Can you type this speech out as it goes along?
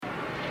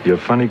You're a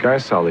funny guy,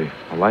 Sully.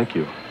 I like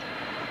you.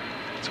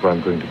 That's why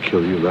I'm going to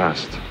kill you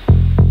last.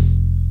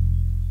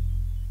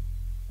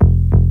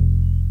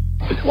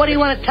 What do you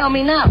want to tell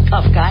me now,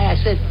 tough guy? I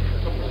said,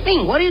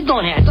 Bing, what are you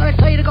doing here? I thought I'd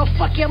tell you to go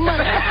fuck your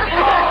mother.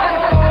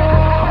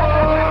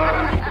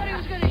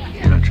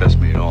 You don't trust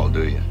me at all,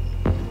 do you?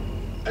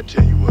 I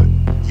tell you what,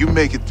 you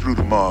make it through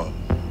tomorrow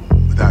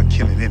without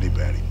killing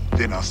anybody,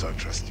 then I'll start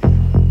trusting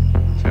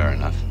you. Fair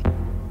enough.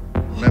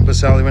 Remember,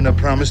 Sally, when I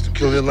promised to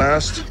kill you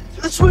last?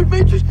 That's right,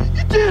 Major.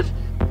 You did.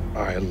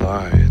 I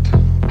lied.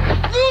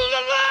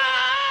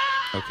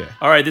 Okay.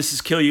 All right, this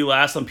is Kill You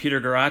Last. I'm Peter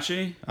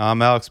Garacci.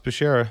 I'm Alex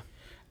Bashera.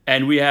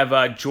 And we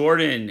have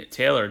Jordan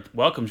Taylor.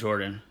 Welcome,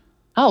 Jordan.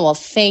 Oh, well,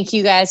 thank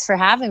you guys for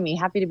having me.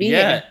 Happy to be here.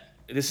 Yeah,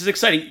 this is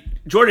exciting.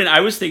 Jordan,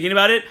 I was thinking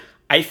about it.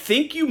 I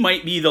think you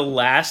might be the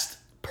last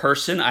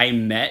person I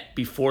met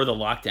before the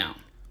lockdown.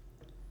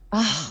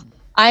 Oh,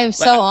 I am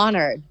so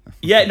honored.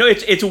 Yeah, no,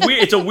 it's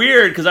weird. It's a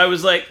weird because I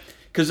was like,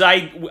 because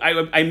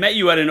I met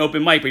you at an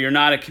open mic, but you're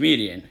not a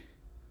comedian.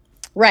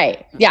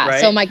 Right. Yeah. Right?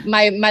 So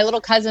my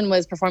little cousin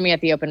was performing at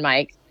the open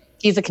mic.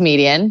 He's a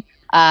comedian,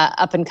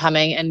 up and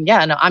coming, and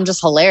yeah, no, I'm just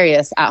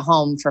hilarious at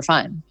home for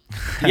fun.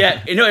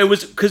 Yeah, it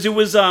was because it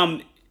was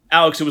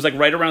Alex. It was like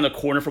right around the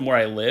corner from where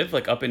I live,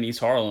 like up in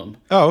East Harlem.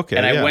 Oh, okay.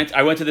 And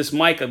I went to this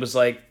mic. I was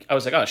like,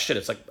 oh shit,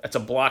 it's a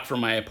block from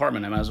my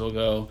apartment. I might as well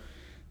go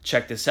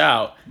check this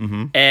out.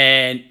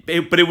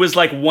 Mm-hmm. But it was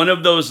like one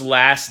of those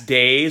last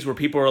days where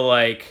people were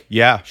like,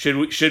 yeah,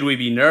 should we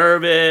be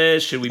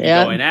nervous? Should we be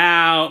going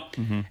out?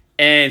 Mm-hmm.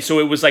 And so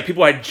it was like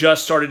people had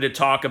just started to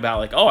talk about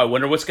like, oh, I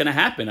wonder what's going to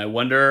happen. I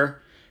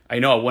wonder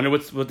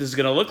what this is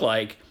going to look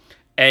like.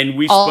 And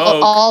we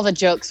spoke. All the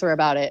jokes were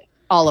about it.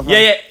 All of them.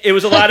 Yeah. It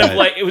was a lot of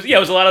like, it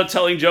was a lot of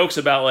telling jokes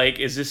about like,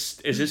 is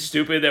this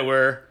stupid that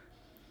we're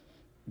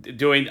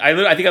doing?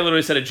 I think I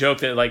literally said a joke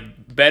that like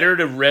better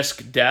to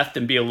risk death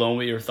than be alone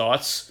with your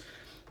thoughts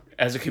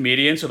as a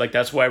comedian. So like,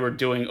 that's why we're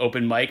doing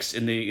open mics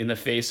in the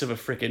face of a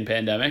freaking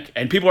pandemic.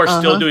 And people are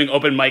still doing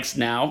open mics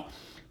now.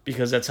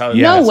 Because that's how.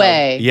 No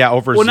way. Yeah,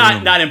 over Zoom.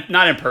 Well,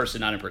 not in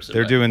person.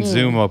 They're doing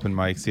Zoom open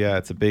mics. Yeah,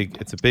 it's a big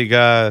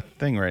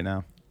thing right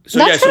now. So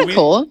that's kind of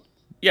cool.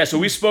 Yeah, so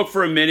we spoke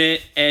for a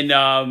minute, and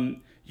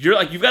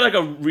you've got like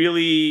a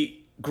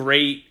really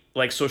great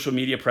like social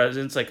media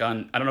presence. Like I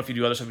don't know if you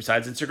do other stuff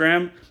besides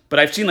Instagram, but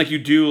I've seen like you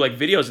do like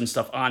videos and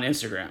stuff on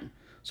Instagram.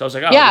 So I was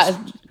like, oh yeah,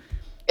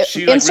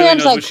 she like really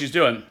knows what she's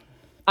doing.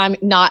 I'm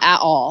not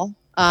at all.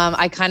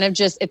 I kind of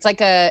just it's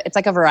like a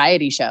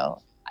variety show.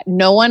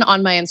 No one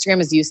on my Instagram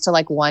is used to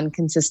like one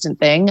consistent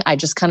thing. I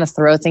just kind of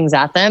throw things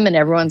at them and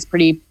everyone's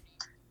pretty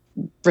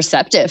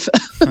receptive.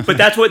 But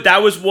that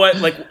was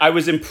what like I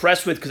was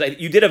impressed with because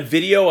you did a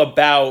video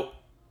about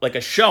like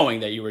a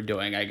showing that you were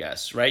doing, I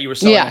guess, right? You were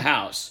selling a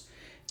house.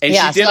 And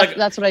yeah, she did, so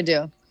that's what I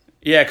do.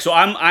 Yeah, so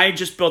I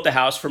just built a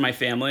house for my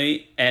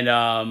family and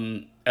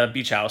a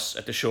beach house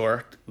at the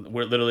shore,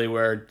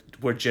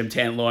 where Jim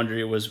Tan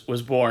Laundry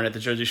was born at the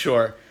Jersey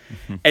Shore.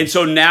 And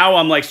so now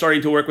I'm like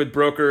starting to work with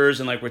brokers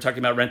and like we're talking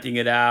about renting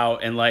it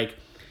out and like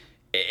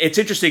it's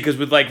interesting because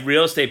with like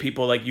real estate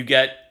people like you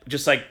get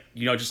just like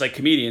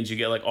comedians you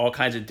get like all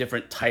kinds of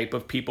different type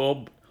of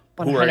people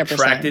 100%. Who are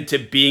attracted to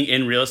being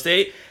in real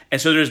estate. And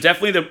so there's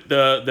definitely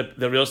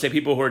the real estate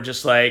people who are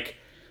just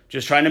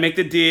trying to make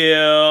the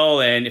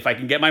deal and if I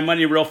can get my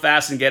money real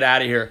fast and get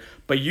out of here.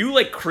 But you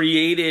like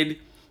created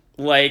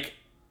like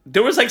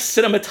there was like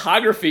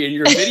cinematography in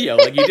your video.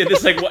 Like you did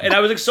this like and I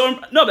was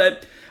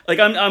like like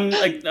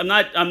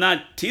I'm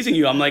not teasing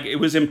you. I'm like it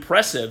was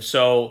impressive.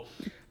 So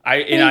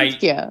and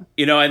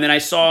then I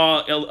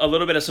saw a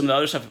little bit of some of the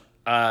other stuff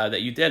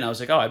that you did, and I was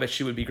like, oh, I bet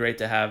she would be great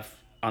to have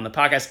on the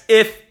podcast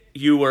if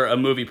you were a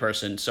movie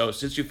person. So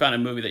since you found a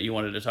movie that you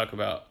wanted to talk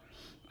about,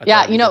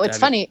 it's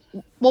funny.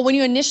 Well, when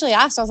you initially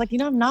asked, I was like,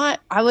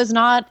 I was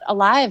not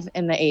alive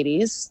in the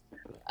 80s.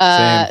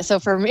 So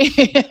for me,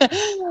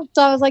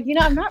 so I was like,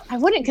 I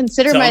wouldn't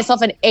consider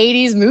myself an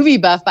 80s movie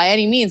buff by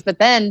any means, but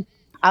then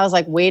I was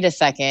like, wait a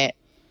second,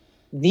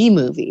 the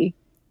movie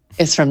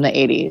is from the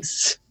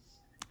 80s.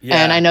 Yeah.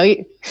 And I know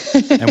you.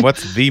 And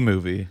what's the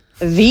movie?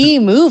 The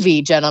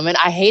movie, gentlemen.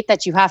 I hate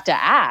that you have to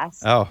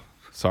ask. Oh,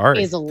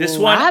 sorry. Is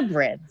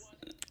Labyrinth.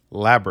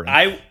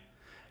 Labyrinth.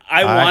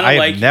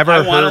 I've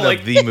never heard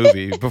of the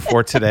movie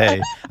before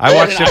today. I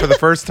watched it for the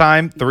first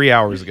time 3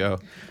 hours ago.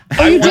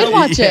 Oh, you did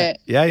watch it?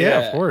 Yeah,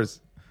 of course.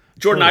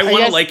 Jordan, I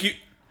want to like you.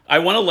 I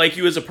want to like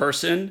you as a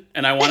person,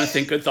 and I want to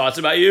think good thoughts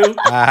about you.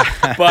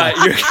 But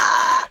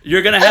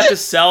you're gonna have to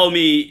sell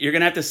me. You're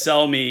gonna have to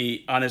sell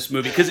me on this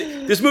movie because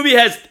this movie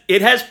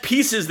has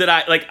pieces that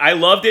I like. I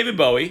love David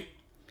Bowie.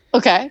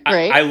 Okay,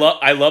 great. I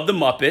love the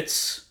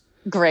Muppets.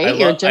 Great,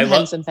 you're a Jim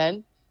Henson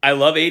fan. I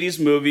love 80s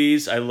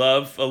movies. I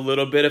love a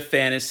little bit of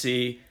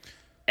fantasy,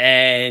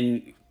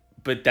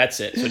 but that's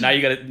it. So now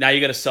you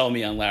gotta sell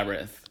me on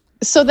Labyrinth.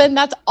 So then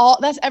that's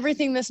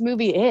everything this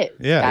movie is.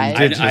 Yeah,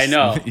 guys. I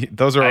know.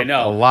 Those are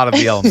a lot of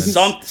the elements.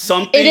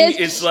 Something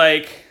is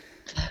like.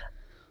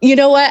 You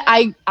know what?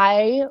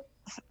 I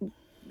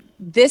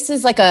this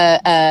is like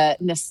a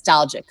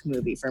nostalgic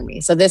movie for me.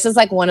 So this is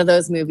like one of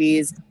those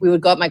movies we would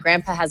go up. My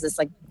grandpa has this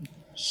like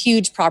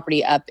huge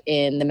property up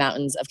in the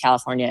mountains of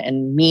California,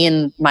 and me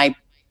and my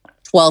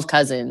 12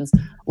 cousins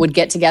would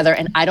get together.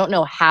 And I don't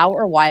know how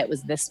or why it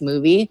was this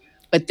movie,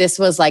 but this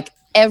was like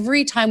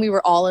every time we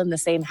were all in the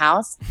same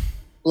house,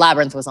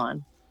 Labyrinth was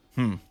on.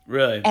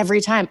 Really?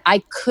 Every time.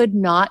 I could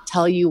not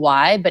tell you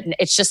why, but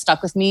it's just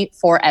stuck with me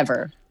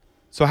forever.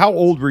 So how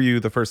old were you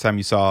the first time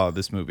you saw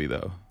this movie,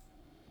 though?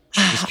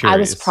 Just I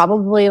was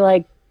probably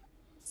like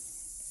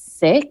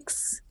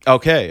 6.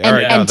 Okay. All and,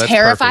 right. and that's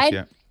terrified.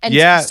 Perfect,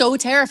 And so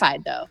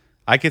terrified, though.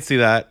 I could see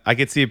that. I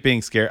could see it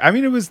being scary. I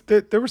mean, it was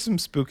there were some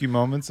spooky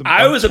moments.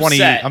 I was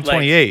upset. I'm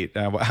 28.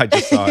 I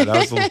just saw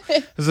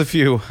it. There's a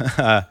few.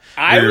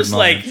 I was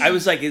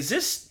like, is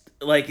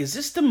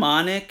this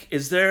demonic?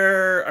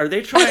 Are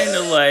they trying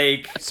to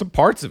like some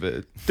parts of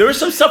it? There was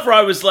some stuff where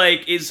I was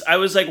like,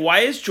 why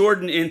is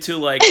Jordan into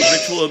like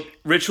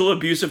ritual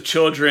abuse of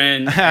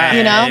children?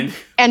 And,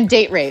 and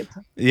date rape.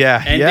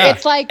 Yeah,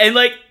 It's like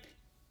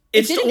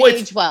it didn't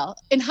age well.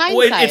 In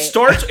hindsight,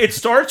 it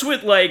starts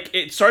with like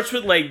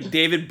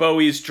David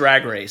Bowie's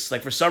Drag Race.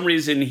 Like for some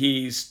reason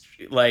he's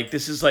like,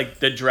 this is like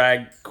the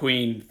drag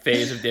queen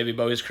phase of David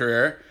Bowie's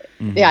career.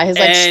 Yeah, his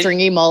like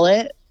stringy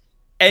mullet.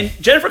 And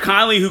Jennifer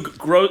Connelly,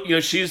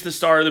 she's the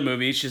star of the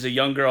movie. She's a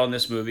young girl in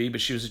this movie, but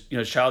she was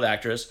a child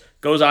actress.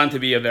 Goes on to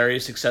be a very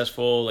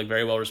successful, like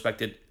very well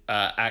respected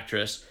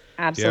actress.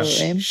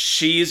 Absolutely. Yeah.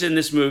 She's in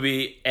this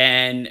movie,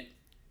 and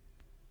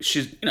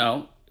she's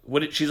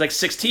she's like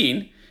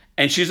 16.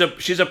 And she's a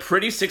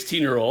pretty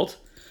 16-year-old.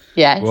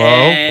 Yeah.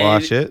 Whoa!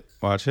 Watch it.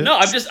 No,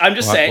 I'm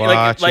just saying,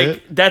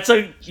 like that's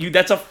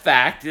a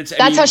fact.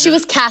 That's how she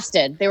was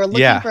casted. They were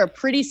looking for a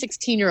pretty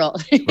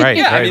 16-year-old. Right.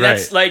 Yeah, right,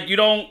 that's like you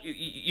don't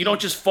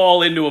just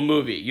fall into a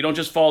movie. You don't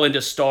just fall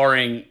into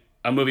starring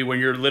a movie when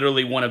you're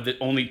literally one of the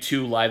only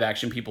 2 live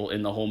action people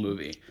in the whole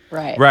movie.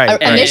 Right. Right.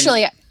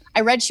 Initially,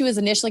 I read she was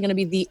initially going to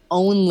be the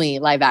only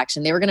live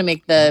action. They were going to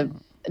make the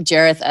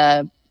Jareth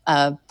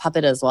a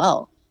puppet as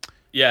well.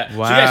 Yeah.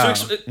 Wow.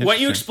 So why don't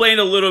you explain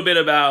a little bit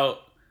about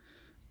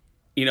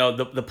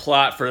the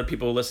plot for the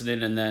people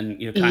listening, and then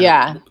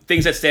kind of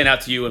things that stand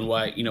out to you and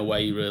why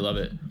you really love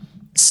it.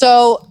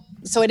 So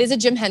it is a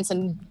Jim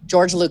Henson,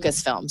 George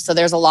Lucas film. So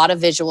there's a lot of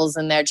visuals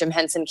in there. Jim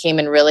Henson came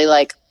and really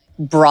like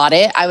brought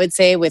it, I would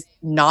say, with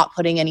not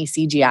putting any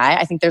CGI.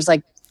 I think there's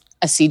like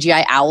a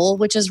CGI owl,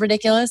 which is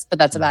ridiculous, but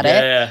that's about it.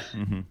 Yeah.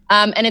 Mm-hmm.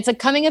 And it's a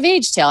coming of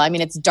age tale. I mean,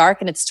 it's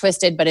dark and it's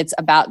twisted, but it's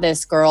about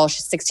this girl.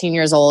 She's 16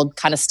 years old,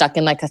 kind of stuck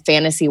in like a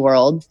fantasy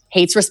world,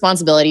 hates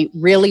responsibility,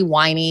 really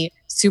whiny,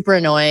 super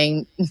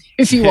annoying.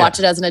 If you watch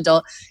it as an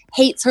adult,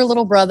 hates her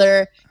little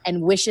brother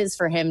and wishes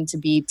for him to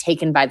be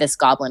taken by this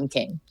goblin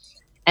king.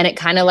 And it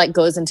kind of like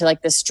goes into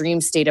like this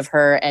dream state of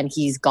her, and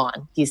he's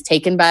gone. He's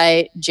taken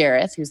by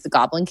Jareth, who's the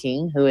goblin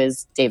king, who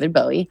is David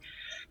Bowie.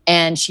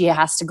 And she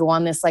has to go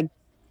on this like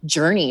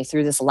journey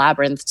through this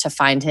labyrinth to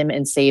find him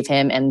and save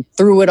him, and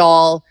through it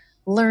all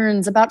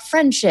learns about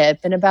friendship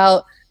and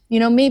about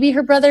maybe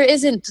her brother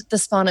isn't the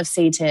spawn of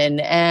Satan,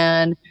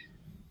 and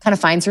kind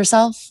of finds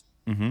herself.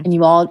 And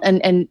you all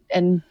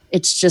and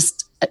it's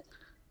just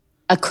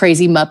a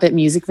crazy Muppet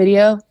music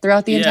video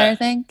throughout the entire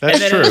thing.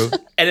 That's true.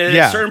 And at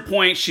a certain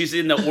point she's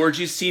in the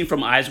orgy scene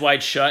from Eyes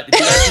Wide Shut. Did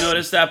you guys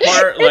notice that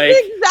part? Like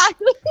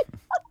exactly.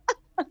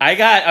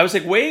 I was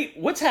like, wait,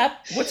 what's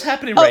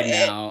happening right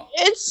now?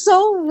 It's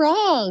so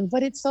wrong,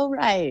 but it's so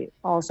right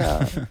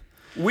also.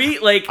 You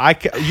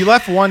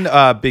left one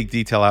big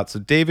detail out. So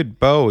David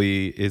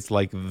Bowie is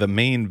like the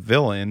main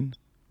villain,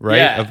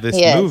 right, of this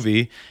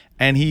movie.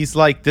 And he's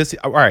like this.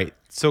 All right.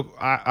 So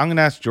I'm going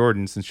to ask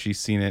Jordan, since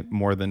she's seen it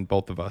more than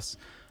both of us.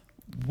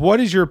 What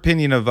is your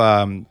opinion of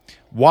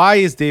why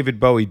is David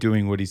Bowie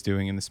doing what he's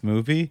doing in this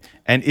movie?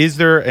 And is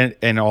there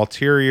an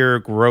ulterior,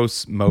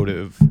 gross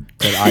motive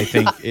that I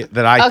think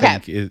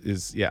think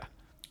is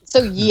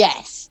So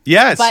yes.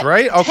 Yes, but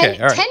right? Okay.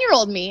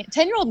 10-year-old me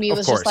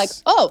was just like,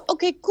 oh,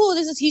 okay, cool.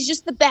 He's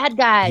just the bad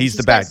guy. He's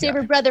the bad guy. Save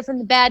her brother from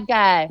the bad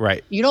guy.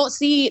 Right. You don't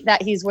see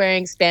that he's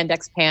wearing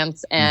spandex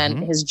pants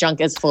and his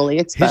junk is fully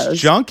exposed. His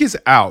junk is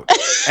out.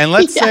 And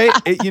let's say,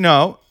 he's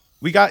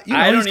got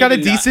a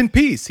decent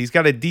piece. He's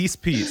got a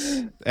decent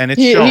piece. And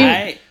it's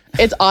showing.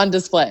 It's on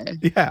display.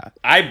 Yeah.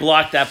 I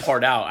blocked that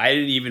part out. I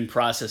didn't even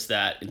process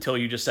that until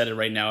you just said it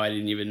right now. I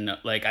didn't even know.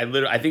 Like,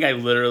 I think I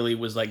literally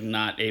was like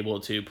not able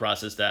to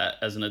process that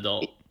as an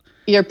adult.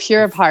 You're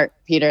pure of heart,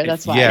 Peter.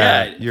 That's why.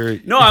 Yeah.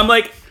 No, I'm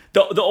like,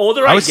 the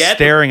older I get. I was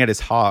staring at his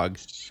hog.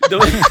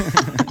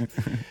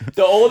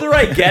 The older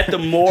I get, the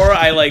more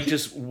I like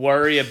just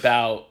worry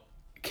about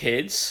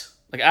kids.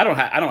 Like, I don't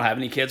have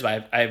any kids,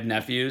 but I have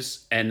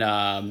nephews. And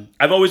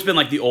I've always been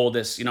like the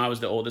oldest. I was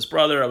the oldest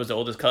brother. I was the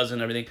oldest cousin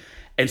and everything.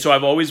 And so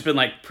I've always been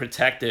like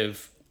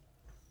protective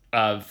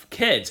of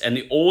kids. And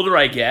the older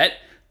I get,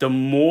 the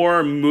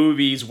more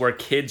movies where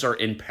kids are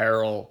in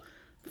peril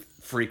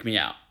freak me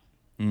out.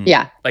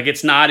 Yeah. Like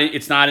it's not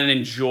an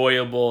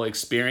enjoyable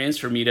experience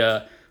for me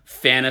to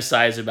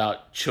fantasize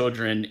about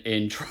children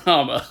in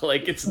trauma.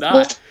 Like it's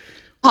not.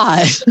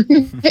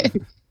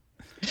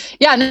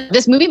 Yeah, no,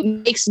 this movie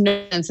makes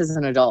no sense as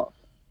an adult.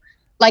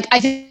 Like, I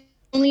think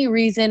the only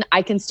reason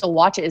I can still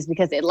watch it is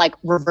because it like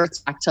reverts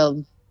back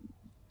to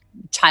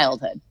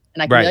childhood,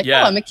 and I can be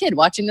like, oh, I'm a kid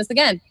watching this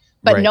again.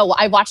 But no,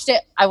 I watched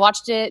it.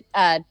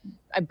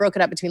 I broke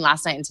it up between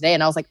last night and today,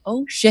 and I was like,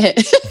 oh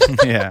shit.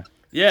 Yeah.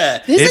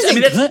 This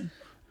isn't good.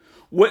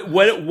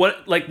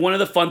 What like one of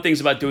the fun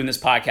things about doing this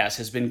podcast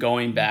has been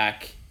going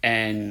back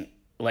and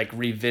like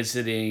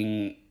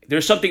revisiting.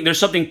 There's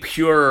something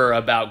pure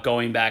about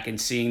going back and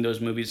seeing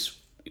those movies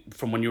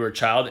from when you were a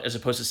child, as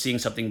opposed to seeing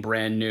something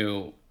brand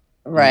new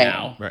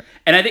now. Right.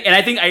 And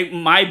I think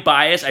my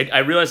bias. I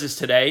realized this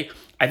today.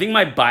 I think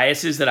my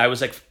bias is that I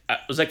was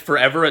like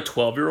forever a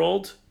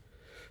 12-year-old.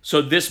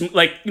 So this,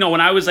 like, you know,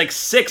 when I was like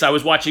 6, I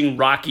was watching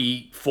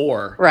Rocky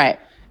 4. Right.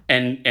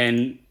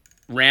 And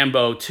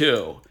Rambo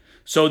 2.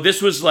 So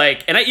this was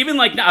like, and I even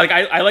like now, like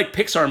I like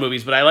Pixar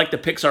movies, but I like the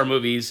Pixar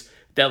movies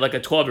that like a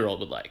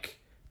 12-year-old would like.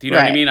 Do you know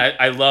what I mean?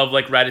 I love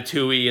like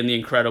Ratatouille and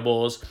The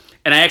Incredibles.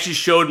 And I actually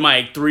showed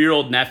my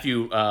 3-year-old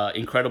nephew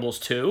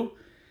Incredibles 2.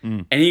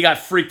 And he got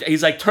freaked.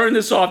 He's like, turn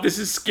this off. This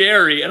is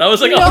scary. And I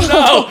was like,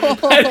 oh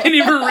no. I didn't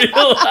even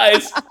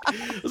realize.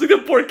 I was like,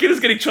 the poor kid is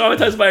getting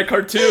traumatized by a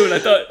cartoon. I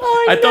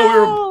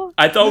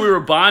thought we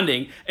were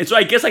bonding. And so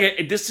I guess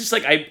like this is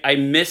like I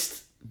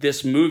missed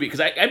this movie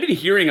because I've been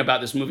hearing about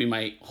this movie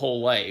my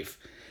whole life.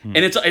 And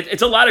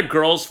it's a lot of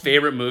girls'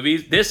 favorite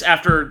movies. This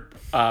after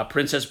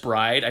Princess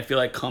Bride, I feel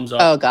like comes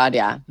up. Oh God,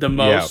 yeah. The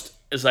most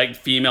is like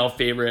female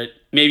favorite.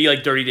 Maybe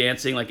like Dirty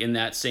Dancing, like in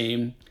that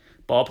same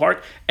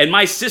ballpark. And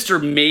my sister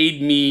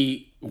made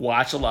me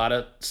watch a lot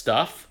of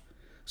stuff.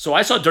 So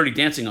I saw Dirty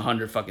Dancing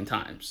 100 fucking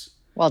times.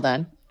 Well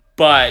done.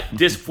 But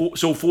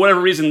so for whatever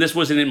reason, this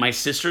wasn't in my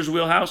sister's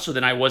wheelhouse. So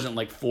then I wasn't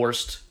like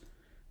forced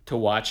to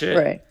watch it.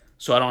 Right.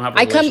 So I don't have a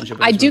relationship with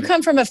this I do movie.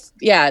 come from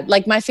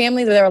like my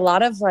family, there are a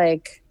lot of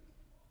like,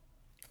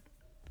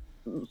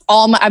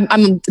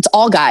 it's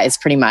all guys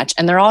pretty much.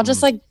 And they're all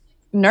just like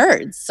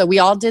nerds. So we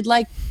all did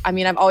like, I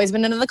mean, I've always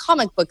been into the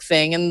comic book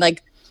thing, and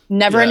like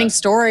Never Ending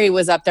Story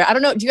was up there. I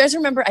don't know. Do you guys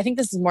remember? I think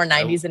this is more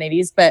 90s than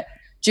 80s, but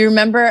do you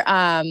remember,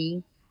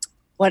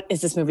 what is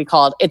this movie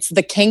called? It's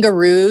the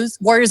Kangaroos,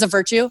 Warriors of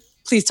Virtue.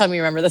 Please tell me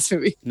you remember this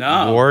movie.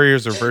 No.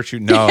 Warriors of Virtue?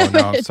 No,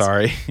 I'm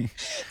sorry.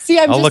 See,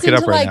 I'll look it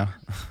up right now.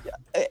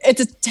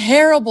 It's a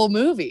terrible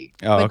movie.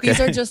 Oh, okay.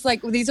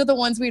 These are the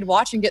ones we'd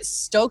watch and get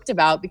stoked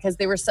about because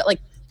they were so like,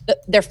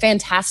 they're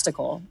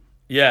fantastical.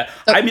 Yeah.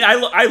 So, I mean,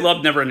 I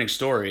love Never Ending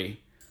Story.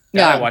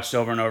 I watched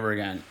over and over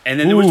again. And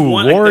then there was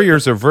one.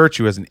 Warriors of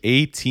Virtue has an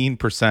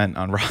 18%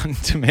 on Rotten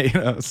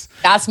Tomatoes.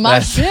 That's my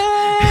shit.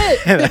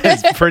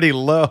 That's pretty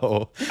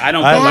low. I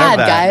don't love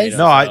that, guys.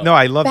 No,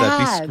 I love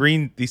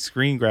that. These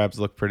screen grabs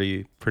look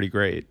pretty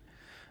great.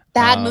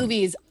 Bad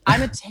movies.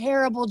 I'm a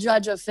terrible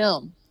judge of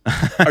film.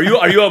 Are you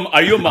a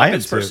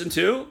Muppets person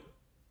too?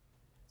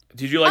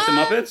 Did you like the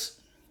Muppets?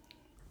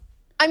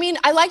 I mean,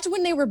 I liked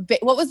when they were.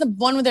 What was the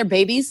one with their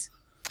babies?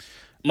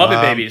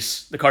 Muppet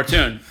Babies, the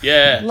cartoon.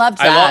 Yeah, loved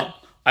that.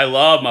 I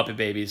love Muppet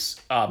Babies.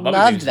 Muppet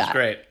Babies is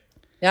great.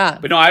 Yeah,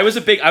 but no, I was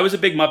a big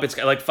Muppets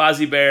guy, like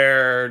Fozzie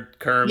Bear,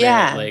 Kermit.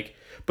 Yeah. Like,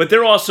 but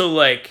they're also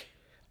like,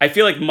 I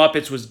feel like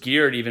Muppets was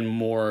geared even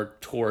more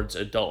towards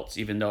adults,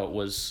 even though it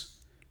was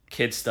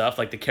kid stuff.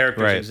 Like the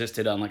characters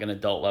existed on like an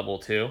adult level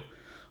too.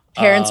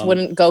 Parents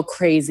wouldn't go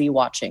crazy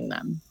watching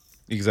them.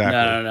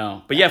 Exactly.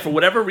 No. But yeah, for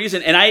whatever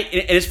reason, and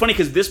it's funny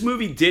because this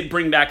movie did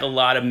bring back a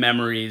lot of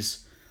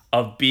memories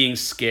of being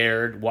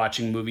scared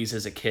watching movies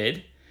as a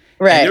kid.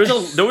 Right.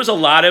 And there was a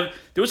lot of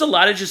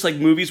just like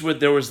movies where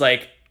there was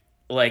like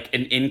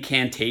an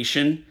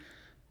incantation,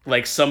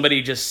 like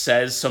somebody just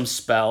says some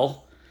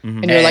spell,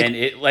 and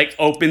it like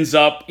opens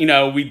up. You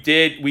know, we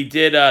did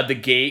The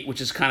Gate,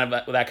 which is kind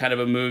of that kind of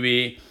a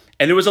movie.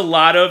 And there was a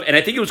lot of, and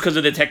I think it was because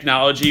of the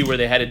technology where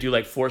they had to do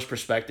like forced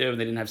perspective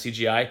and they didn't have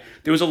CGI.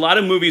 There was a lot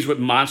of movies with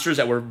monsters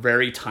that were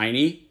very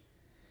tiny.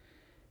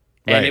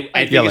 Right. And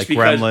I think it's like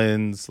because,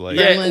 Gremlins, like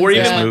or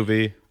even this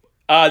movie.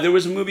 There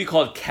was a movie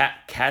called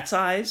Cat's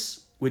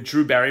Eyes with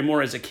Drew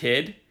Barrymore as a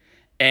kid,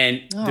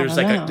 and there's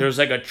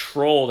like a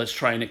troll that's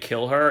trying to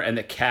kill her, and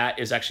the cat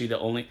is actually the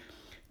only.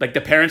 Like the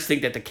parents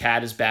think that the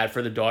cat is bad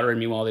for the daughter, and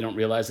meanwhile they don't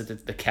realize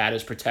that the cat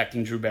is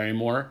protecting Drew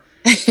Barrymore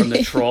from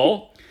the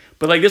troll.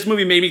 But like this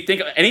movie made me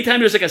think.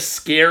 Anytime there's like a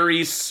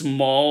scary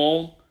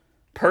small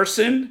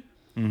person,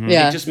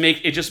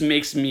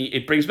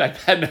 it brings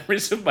back bad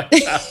memories of my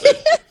childhood.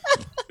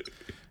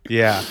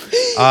 Yeah.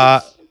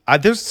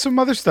 There's some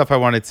other stuff I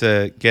wanted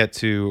to get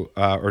to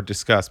or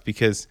discuss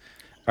because,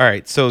 all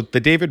right, so the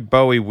David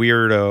Bowie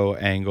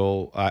weirdo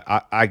angle,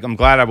 I'm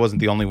glad I wasn't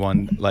the only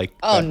one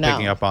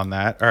picking up on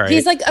that. All right.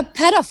 He's like a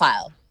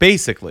pedophile.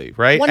 Basically,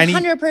 right?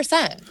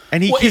 100%.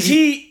 And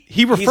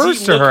he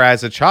refers to her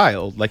as a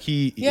child. Like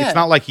it's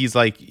not like he's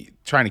like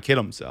trying to kid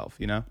himself,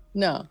 you know?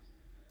 No.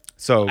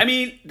 So I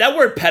mean, that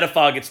word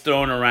pedophile gets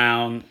thrown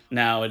around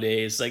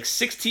nowadays. Like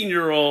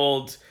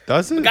 16-year-old.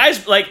 Does it?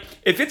 Guys, like,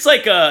 if it's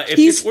like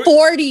he's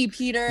 40,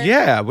 Peter.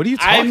 Yeah, what are you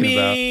talking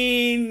about? I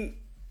mean,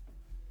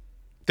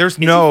 There's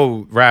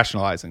no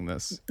rationalizing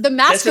this. The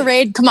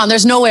masquerade, come on,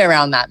 there's no way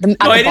around that.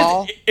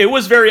 It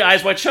was very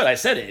Eyes Wide Shut. I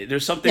said it.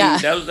 There's something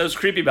that was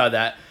creepy about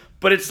that.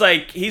 But it's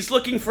like he's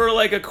looking for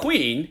like a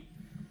queen,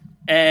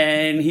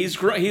 and he's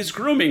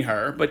grooming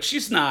her, but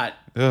she's not.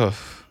 Ugh.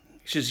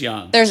 She's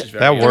young. There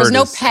was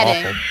no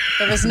petting. Awful.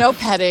 There was no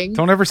petting.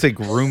 Don't ever say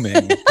grooming.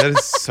 That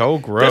is so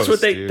gross.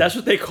 That's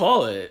what they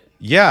call it.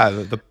 Yeah,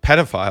 the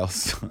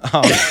pedophiles.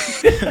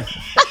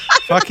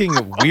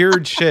 Fucking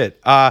weird shit.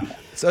 But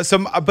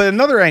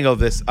another angle of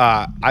this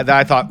that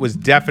I thought was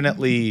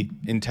definitely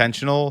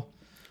intentional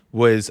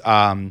was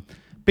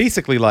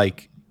basically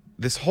like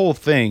this whole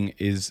thing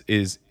is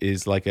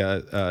like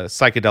a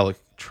psychedelic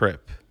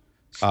trip,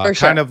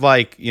 kind of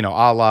like a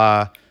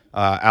la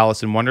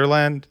Alice in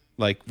Wonderland,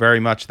 like very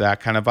much that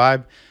kind of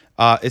vibe.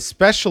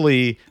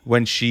 Especially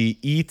when she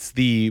eats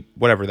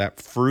that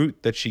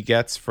fruit that she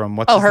gets from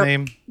what's his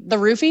name? The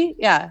roofie?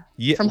 Yeah.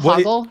 From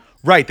Hoggle.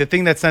 Right, the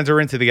thing that sends her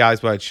into the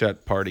Eyes Wide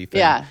Shut party thing.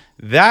 Yeah.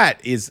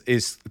 That is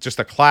just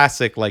a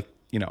classic, like,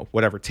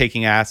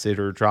 taking acid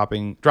or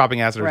dropping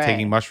acid or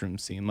taking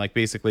mushrooms scene. Like,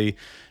 basically,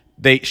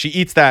 she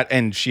eats that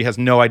and she has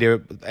no idea,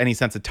 any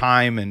sense of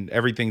time, and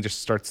everything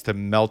just starts to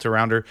melt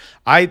around her.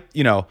 I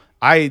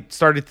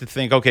started to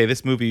think, okay,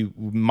 this movie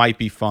might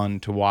be fun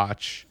to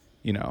watch,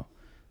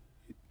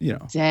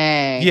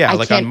 Dang. Yeah,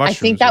 like on mushrooms. I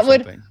think that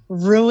would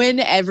ruin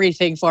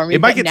everything for me.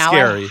 It might get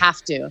scary. I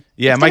have to.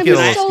 Yeah, it might get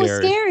a little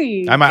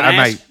scary. I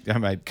might.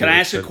 Can I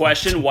ask a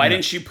question? Why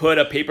didn't she put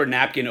a paper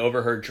napkin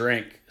over her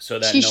drink so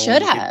that she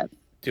should have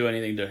do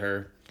anything to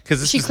her?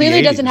 Because she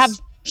clearly doesn't have.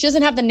 She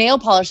doesn't have the nail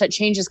polish that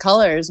changes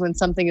colors when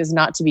something is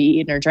not to be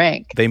eaten or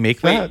drank. They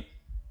make that,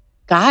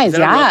 guys.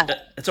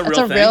 That's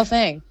a real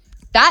thing.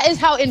 That is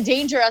how in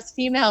danger us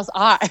females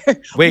are.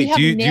 Wait,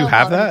 do you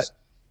have that?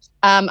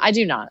 I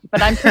do not, but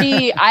I'm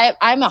pretty.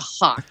 I'm a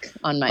hawk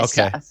on my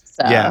stuff.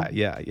 So.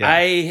 Yeah.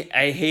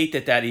 I hate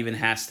that even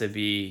has to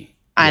be.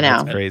 I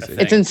know. It's crazy.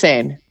 It's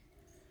insane.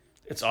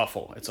 It's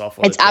awful. It's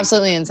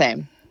absolutely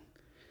insane.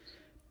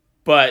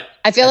 But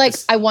I feel like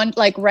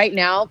right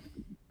now,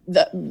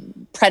 the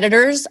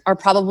predators are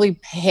probably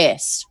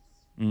pissed.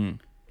 What do you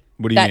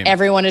mean? That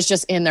everyone is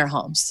just in their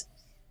homes.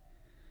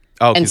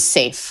 And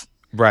safe.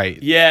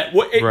 Right. Yeah.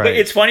 But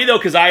it's funny though,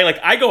 because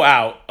I go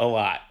out a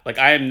lot. Like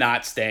I am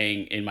not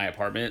staying in my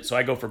apartment, so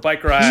I go for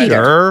bike rides.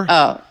 Sure.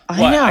 Oh,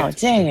 I know.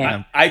 Dang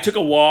it. I took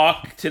a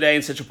walk today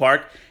in Central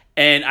Park,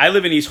 and I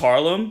live in East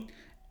Harlem,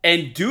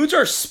 and dudes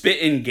are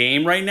spitting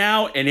game right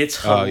now, and it's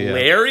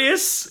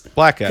hilarious.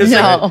 Black guys.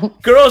 No.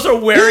 Girls are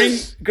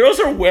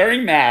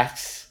wearing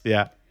masks.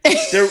 Yeah.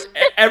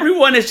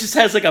 Everyone just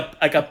has like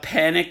a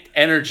panicked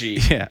energy.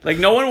 Yeah. Like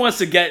no one wants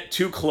to get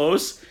too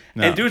close.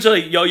 No. And dudes are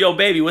like, yo,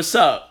 baby, what's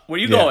up? Where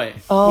you going?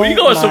 Oh, where you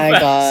going so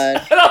fast?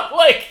 God. And I'm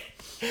like,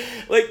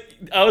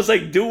 I was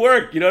like, do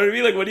work. You know what I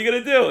mean? Like, what are you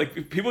gonna do?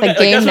 Like, people. The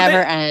game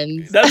never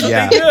ends. That's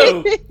what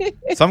they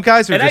do. Some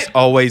guys are just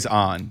always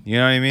on. You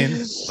know what I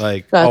mean?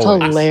 Like, that's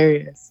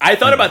hilarious. I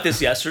thought about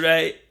this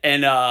yesterday,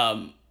 and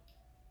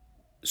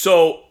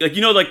so like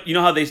you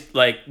know how they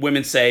like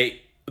women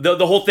say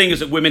the whole thing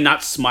is that women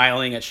not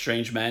smiling at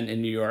strange men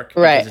in New York,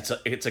 right?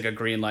 It's like a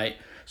green light.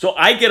 So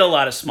I get a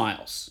lot of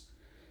smiles.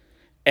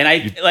 And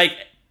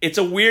it's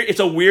a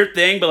weird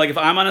thing, but like if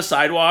I'm on a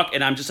sidewalk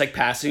and I'm just like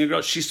passing a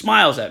girl, she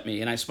smiles at me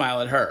and I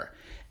smile at her.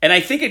 And I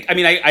think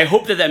I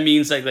hope that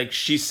means like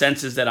she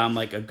senses that I'm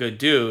like a good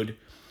dude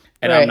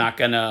and I'm not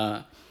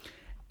gonna.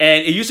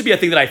 And it used to be a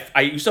thing that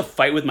I used to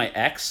fight with my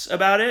ex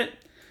about it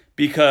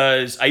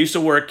because I used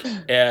to work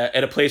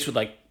at a place with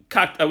like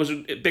I was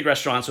a big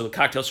restaurant, so the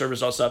cocktail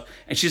servers, all stuff.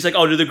 And she's like,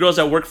 "Oh, do the girls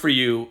that work for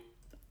you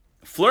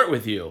flirt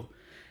with you?"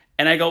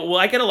 And I go, "Well,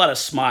 I get a lot of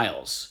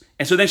smiles."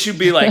 And so then she'd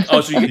be like,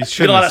 "Oh, so you get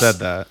a lot of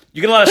that.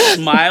 You get a lot of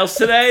smiles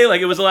today."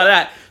 Like it was a lot of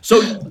that. So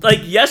like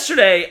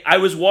yesterday, I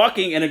was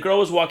walking and a girl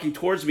was walking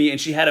towards me and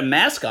she had a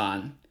mask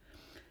on,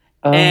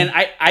 and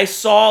I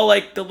saw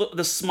like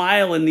the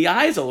smile in the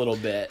eyes a little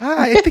bit.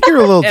 I think you're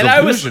a little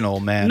delusional,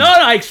 man. No,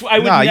 I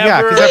would never.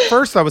 Yeah, because at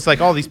first I was like,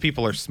 "Oh, these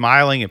people are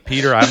smiling at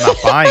Peter. I'm not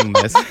buying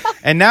this."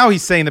 And now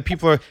he's saying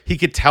that he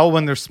could tell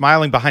when they're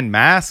smiling behind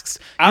masks.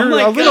 You're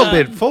like, a little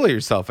bit full of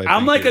yourself.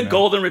 I'm like a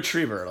golden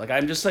retriever. Like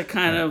I'm just like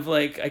kind of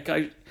like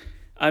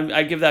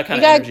I give that kind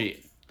of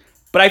energy.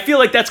 But I feel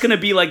like that's gonna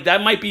be like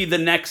that might be the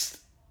next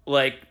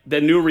like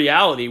the new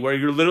reality where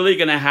you're literally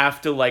gonna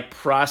have to like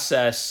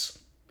process.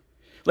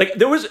 Like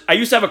I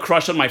used to have a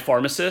crush on my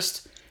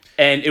pharmacist,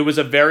 and it was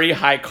a very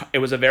high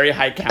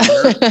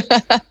counter.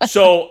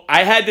 So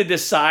I had to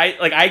decide.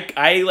 Like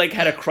I like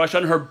had a crush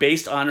on her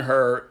based on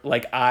her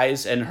like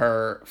eyes and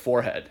her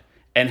forehead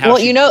and how.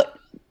 Well,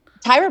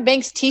 Tyra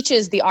Banks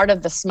teaches the art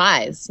of the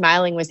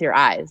smiling with your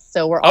eyes.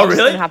 So we're all just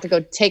gonna have to go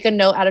take a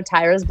note out of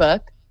Tyra's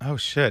book. Oh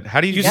shit! How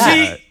do you do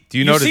that? Do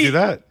you know to do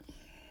that?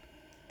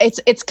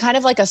 It's kind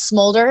of like a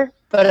smolder,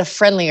 but a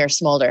friendlier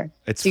smolder.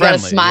 It's you got to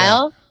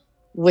smile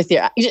with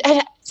your.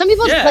 Some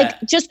people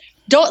just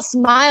don't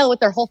smile with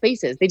their whole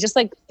faces. They just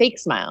like fake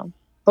smile.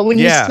 But when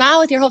you smile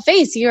with your whole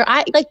face, your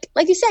eye,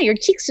 like you said, your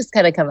cheeks just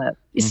kind of come up.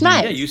 You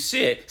smile. Yeah, you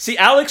see it. See,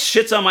 Alex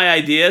shits on my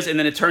ideas, and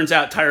then it turns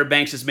out Tyra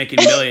Banks is making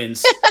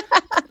millions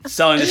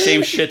selling the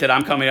same shit that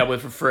I'm coming up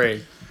with for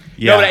free.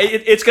 Yeah. No,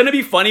 it's gonna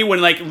be funny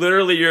when like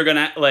literally you're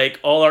gonna like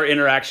all our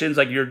interactions,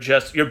 like you're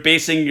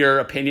basing your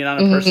opinion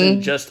on a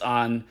person just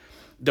on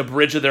the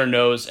bridge of their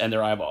nose and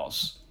their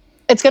eyeballs.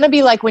 It's going to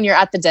be like when you're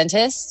at the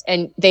dentist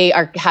and they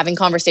are having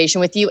conversation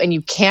with you and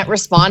you can't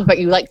respond, but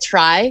you like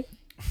try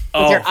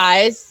with your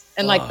eyes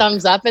and like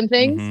thumbs up and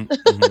things.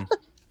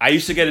 I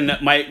used to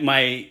get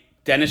my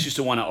dentist used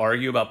to want to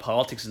argue about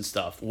politics and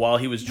stuff while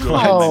he was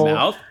drilling in my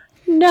mouth.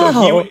 No.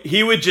 So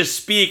he would just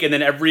speak, and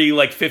then every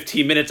like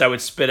 15 minutes I would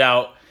spit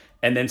out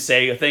and then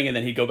say a thing, and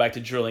then he'd go back to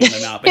drilling in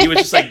my mouth. But he was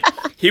just like,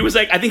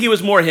 I think he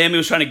was more him. He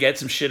was trying to get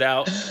some shit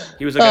out.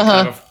 He was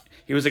like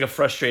he was like a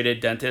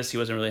frustrated dentist. He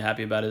wasn't really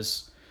happy about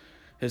his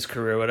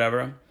career or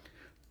whatever.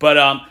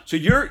 But so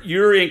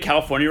you're in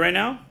California right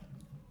now?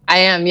 I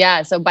am,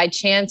 yeah. So by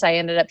chance I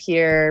ended up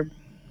here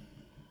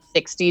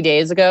 60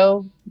 days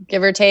ago,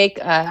 give or take.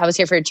 I was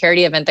here for a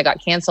charity event that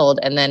got canceled,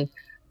 and then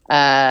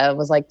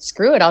was like,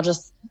 screw it, I'll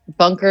just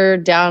bunker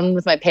down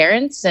with my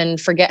parents and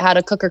forget how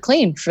to cook or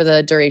clean for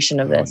the duration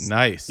of this.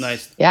 Nice.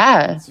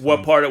 Yeah.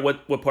 What part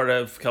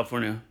of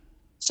California?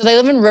 So they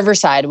live in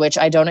Riverside, which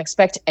I don't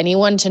expect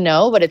anyone to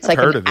know, but it's like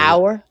an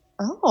hour.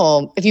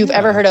 Oh, if you've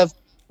ever heard of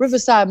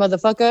Riverside,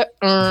 motherfucker.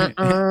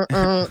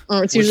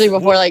 It's usually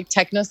before like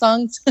techno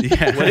songs.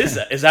 Yeah. What is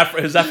that? Is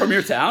that from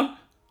your town?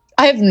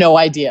 I have no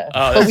idea,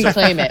 but we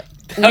claim it.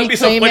 That would be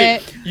so funny.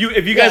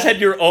 If you guys had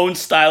your own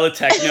style of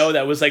techno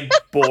that was like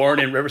born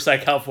in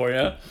Riverside,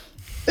 California.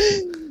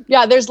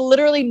 Yeah, there's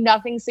literally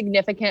nothing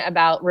significant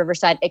about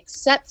Riverside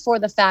except for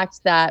the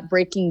fact that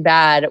Breaking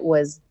Bad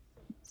was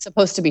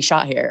supposed to be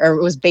shot here, or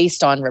it was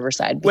based on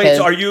Riverside. Wait,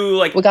 so are you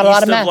like we got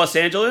east of Los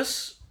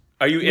Angeles?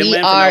 Are you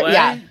inland from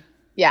LA?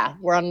 Yeah,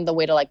 we're on the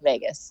way to like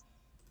Vegas.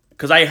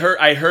 Because I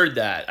heard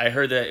that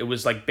it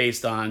was like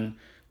based on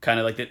kind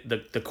of like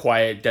the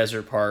quiet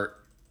desert part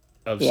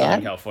of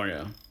Southern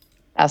California.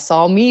 That's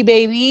all me,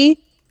 baby.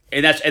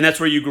 And that's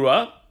where you grew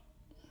up?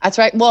 That's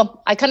right.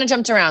 Well, I kind of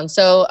jumped around.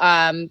 So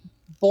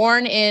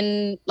born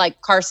in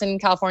like Carson,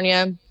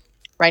 California,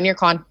 right near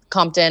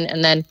Compton,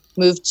 and then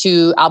moved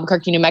to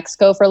Albuquerque, New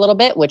Mexico for a little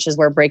bit, which is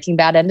where Breaking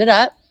Bad ended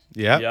up.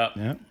 Yeah.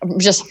 I'm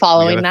just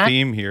following we have that a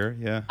theme here.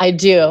 Yeah. I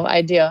do.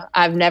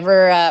 I've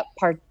never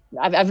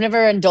I've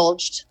never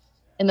indulged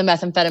in the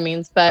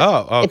methymphetamines, but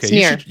okay. It's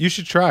near. You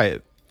should try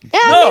it.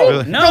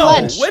 Yeah,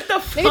 no. What the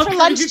fuck? Maybe for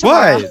lunch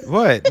tomorrow.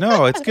 What?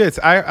 No, it's good.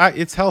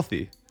 It's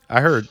healthy. I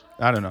heard.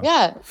 I don't know.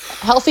 Yeah,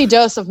 healthy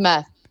dose of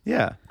meth.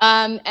 Yeah.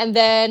 And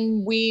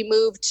then we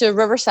moved to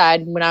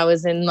Riverside when I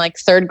was in like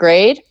third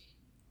grade,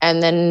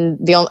 and then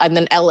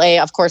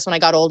LA. Of course, when I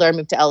got older, I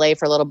moved to LA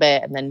for a little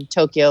bit, and then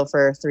Tokyo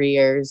for 3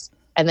 years,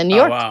 and then New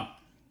York. Wow.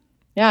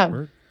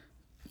 Yeah.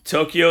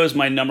 Tokyo is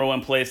my number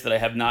one place that I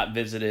have not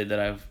visited that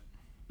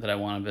I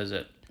want to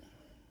visit.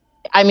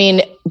 I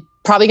mean,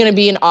 probably going to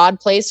be an odd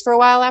place for a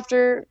while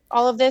after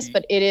all of this,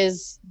 but it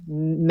is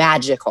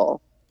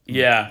magical.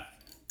 Yeah.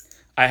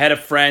 I had a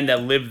friend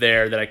that lived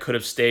there that I could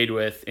have stayed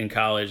with in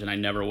college, and I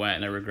never went,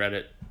 and I regret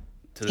it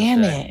to this day.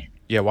 Damn it.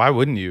 Yeah, why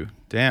wouldn't you?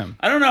 Damn.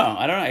 I don't know.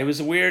 It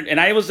was weird, and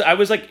I was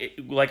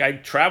like I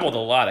traveled a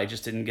lot. I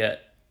just didn't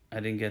get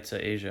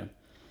to Asia,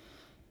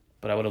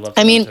 but I would have loved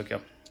to go to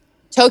Tokyo.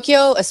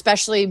 Tokyo,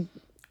 especially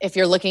if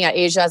you're looking at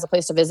Asia as a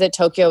place to visit,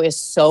 Tokyo is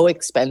so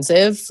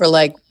expensive for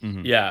like.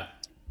 Yeah.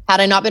 Had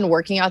I not been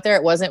working out there,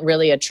 it wasn't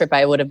really a trip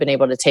I would have been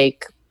able to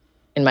take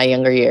in my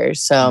younger years.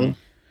 So.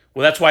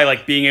 Well, that's why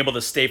like being able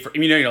to stay for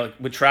like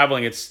with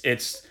traveling, it's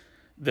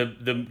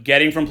the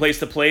getting from place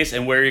to place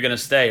and where you're going to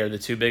stay are the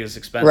two biggest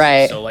expenses.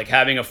 Right. So like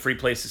having a free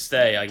place to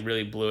stay, I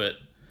really blew it.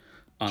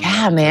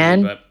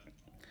 Man. But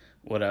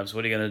whatevs.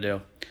 What are you going to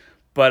do?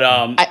 But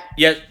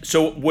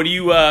So what do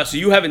you? So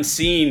you haven't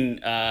seen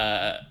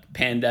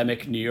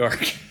Pandemic New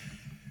York?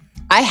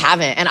 I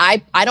haven't, and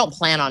I don't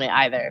plan on it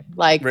either.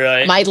 Like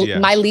really?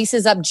 My lease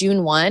is up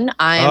June 1.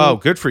 Oh,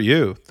 good for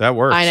you. That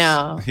works. I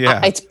know. Yeah.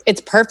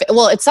 It's perfect.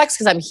 Well, it sucks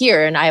because I'm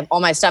here and I have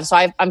all my stuff. So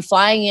I'm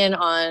flying in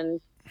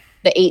on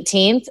the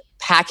 18th,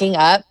 packing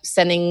up,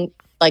 sending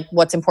like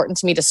what's important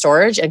to me to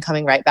storage, and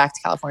coming right back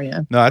to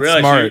California. No, that's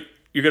smart. So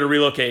you're going to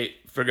relocate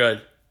for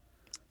good?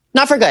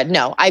 Not for good.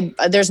 No,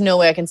 there's no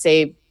way I can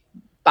say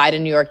bye to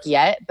New York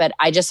yet. But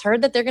I just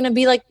heard that there's going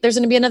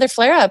to be another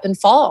flare up in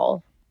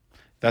fall.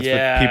 That's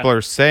what people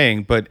are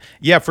saying. But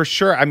yeah, for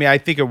sure. I mean, I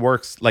think it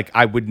works. Like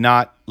I would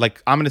not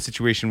I'm in a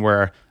situation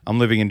where I'm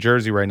living in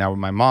Jersey right now with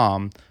my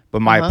mom,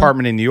 but my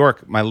apartment in New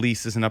York, my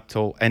lease isn't up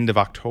till end of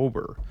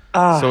October.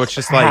 Oh, so it's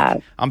just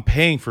like I'm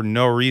paying for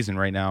no reason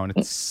right now, and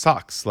it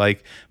sucks.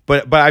 Like,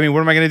 but I mean,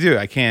 what am I going to do?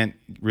 I can't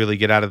really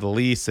get out of the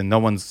lease, and no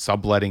one's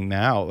subletting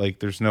now. Like,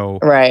 there's no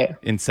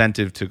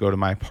incentive to go to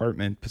my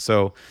apartment.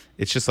 So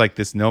it's just like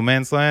this no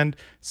man's land.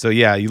 So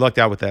yeah, you lucked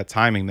out with that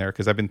timing there,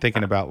 because I've been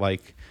thinking about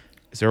like,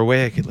 is there a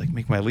way I could like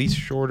make my lease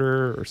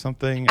shorter or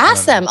something?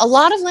 Ask them. A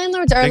lot of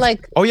landlords are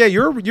like, oh yeah,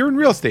 you're in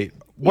real estate.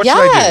 What should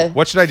I do?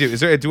 What should I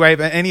do? Do I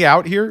have any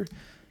out here?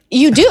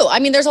 You do. I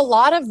mean, there's a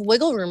lot of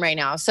wiggle room right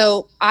now.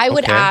 So I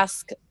would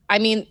ask, I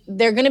mean,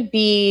 they're going to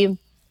be,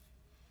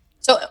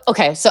 so I don't know if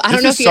you guys have heard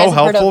of. This is so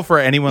helpful for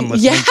anyone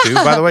listening too,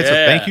 by the way. So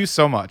thank you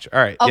so much. All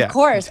right. Of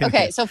course.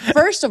 Continue. Okay. So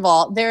first of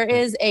all, there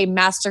is a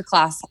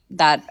masterclass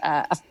that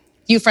a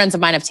few friends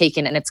of mine have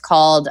taken, and it's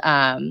called,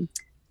 I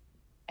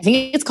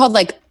think it's called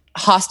like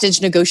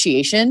hostage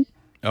negotiation.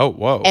 Oh,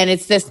 whoa. And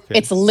it's this,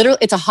 it's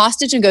a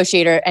hostage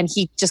negotiator, and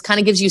he just kind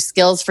of gives you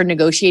skills for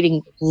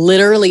negotiating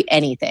literally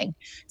anything.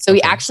 So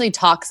he actually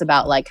talks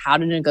about like how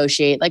to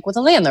negotiate like with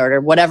a landlord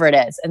or whatever it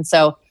is. And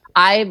so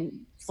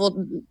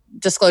full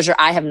disclosure,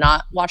 I have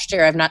not watched it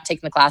or I've not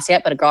taken the class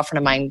yet, but a girlfriend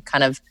of mine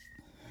kind of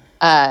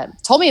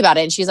told me about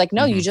it. And she's like,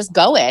 no, you just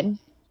go in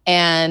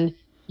and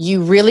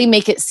you really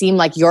make it seem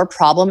like your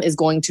problem is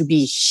going to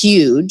be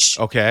huge.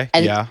 Okay.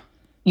 And yeah.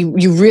 You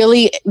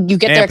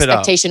get their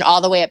expectation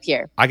all the way up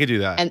here. I could do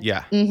that. And,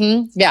 yeah.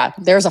 Yeah.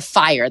 There's a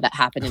fire that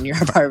happened in your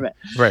apartment.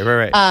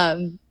 Right.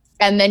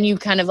 And then you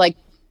kind of like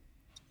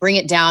bring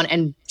it down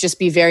and just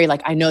be very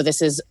like, I know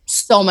this is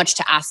so much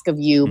to ask of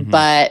you,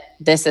 but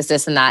this,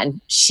 and that. And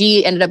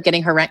she ended up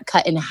getting her rent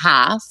cut in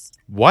half.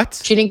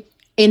 What? She didn't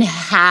in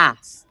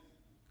half.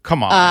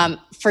 Come on.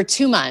 For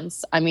 2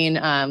 months. I mean,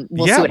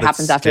 we'll see what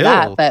happens after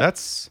that.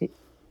 But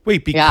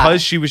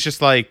because she was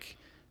just like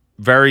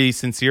very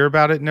sincere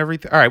about it and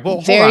everything. All right.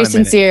 Well, very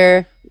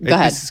sincere. Go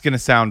ahead. This is going to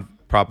sound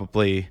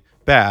probably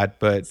bad,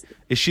 but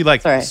is she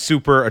like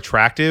super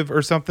attractive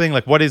or something?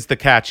 Like, what is the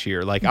catch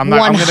here? Like, I'm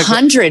not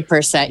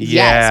 100%.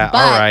 Yes, but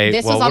all right.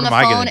 This was on the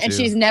phone, and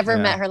she's never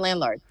met her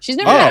landlord. She's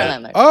never met her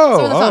landlord.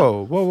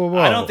 Whoa.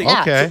 I don't think.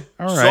 Okay,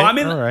 all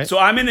right. So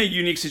I'm in a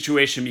unique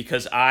situation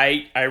because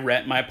I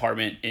rent my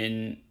apartment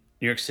in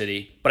New York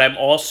City, but I'm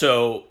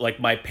also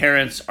like my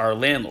parents are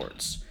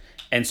landlords,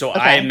 and so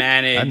I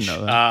manage.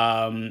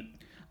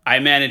 I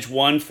manage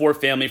one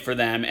 4-family for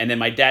them, and then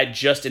my dad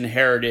just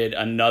inherited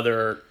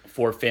another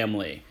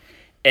 4-family.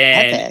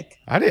 And epic.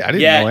 I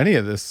didn't know any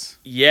of this.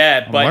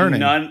 Yeah, but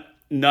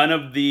none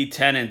of the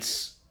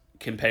tenants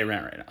can pay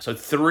rent right now. So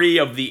 3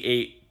 of the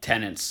 8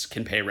 tenants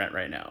can pay rent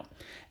right now.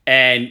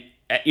 And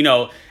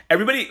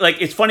everybody, like,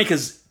 it's funny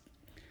because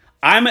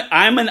I'm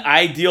an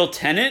ideal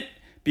tenant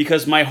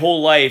because my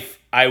whole life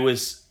I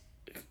was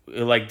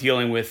like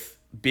dealing with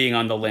being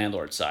on the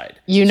landlord side.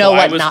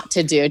 Not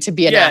to do to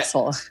be an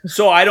asshole.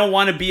 So I don't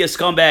want to be a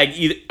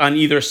scumbag on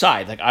either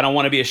side. Like, I don't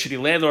want to be a shitty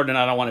landlord and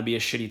I don't want to be a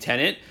shitty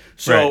tenant.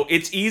 So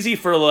it's easy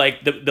for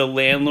like the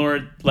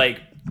landlord,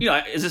 like,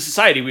 as a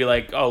society, we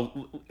like,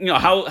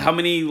 how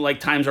many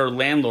like times are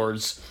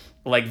landlords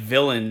like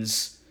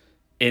villains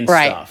in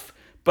stuff?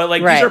 But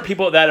like these are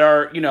people that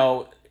are,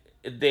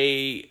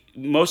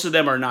 most of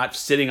them are not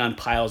sitting on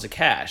piles of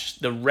cash.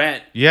 The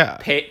rent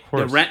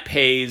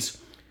pays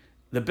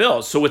the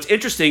bills. So what's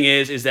interesting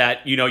is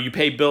that, you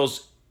pay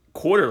bills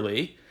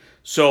quarterly.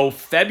 So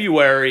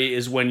February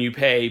is when you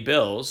pay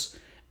bills.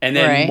 And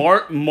then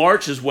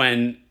March is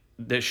when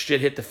the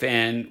shit hit the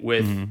fan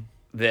with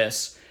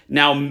this.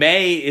 Now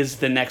May is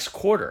the next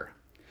quarter.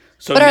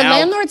 So but are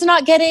landlords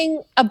not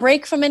getting a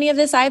break from any of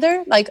this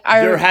either?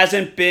 There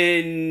hasn't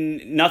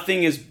been,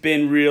 nothing has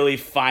been really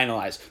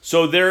finalized.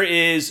 So there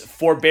is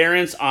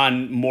forbearance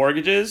on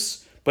mortgages.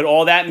 But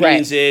all that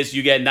means is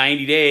you get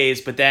 90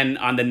 days, but then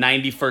on the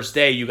 91st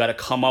day, you got to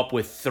come up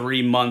with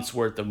 3 months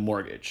worth of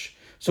mortgage.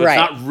 So it's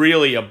not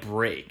really a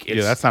break.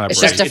 That's not a break. It's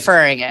just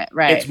deferring it,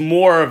 right? It's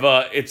more of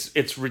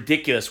it's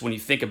ridiculous when you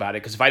think about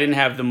it. Because if I didn't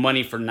have the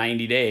money for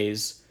 90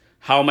 days,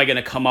 how am I going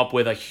to come up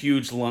with a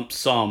huge lump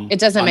sum? It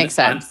doesn't make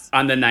sense.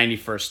 On the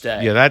 91st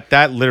day. Yeah,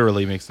 that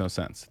literally makes no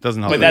sense. It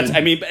doesn't help. But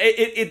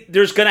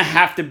there's going to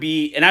have to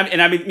be, and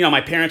I mean,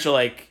 my parents are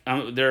like,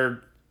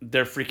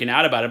 they're freaking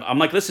out about it. I'm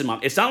like, listen,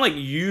 Mom, it's not like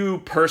you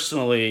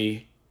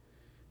personally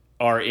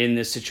are in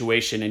this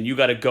situation and you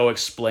got to go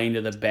explain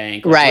to the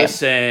bank. Like,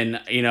 listen,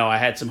 I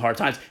had some hard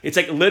times. It's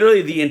like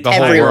literally the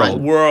entire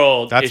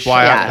world. That's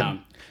why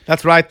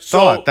that's what I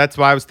thought. That's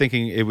why I was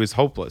thinking it was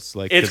hopeless.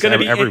 Like, it's going to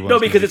be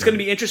because it's going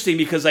to be interesting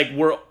because like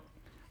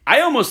I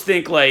almost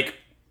think like,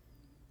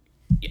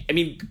 I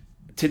mean,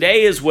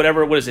 today is what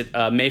is it?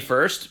 May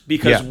 1st,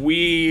 because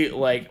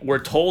we're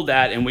told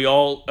that and we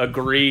all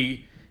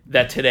agree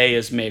that today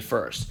is May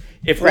 1st.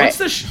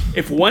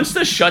 If once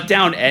the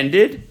shutdown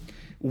ended,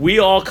 we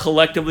all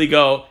collectively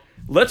go,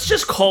 let's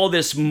just call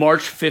this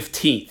March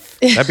 15th.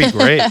 That'd be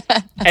great.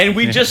 And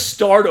we just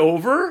start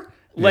over.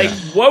 Like,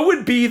 what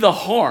would be the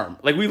harm?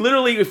 Like, we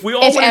literally, if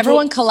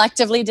everyone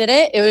collectively did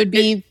it, it would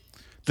be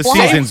the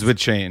seasons would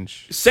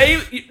change. Say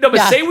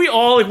we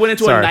all went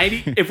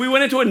into if we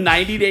went into a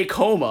 90-day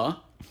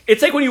coma.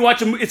 It's like when you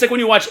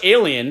watch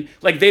Alien.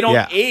 Like, they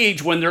don't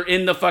age when they're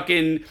in the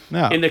fucking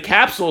in the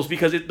capsules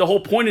because the whole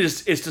point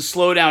is to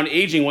slow down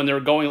aging when they're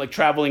going like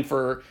traveling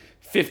for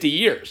 50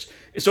 years.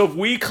 So if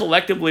we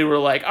collectively were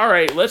like, all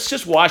right, let's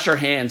just wash our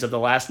hands of the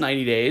last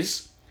 90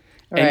 days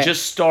and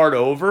just start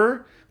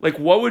over. Like,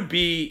 what would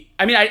be?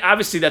 I mean,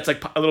 obviously that's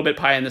like a little bit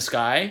pie in the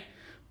sky,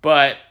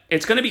 but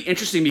it's going to be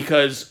interesting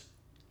because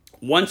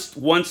once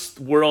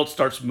the world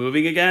starts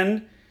moving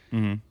again.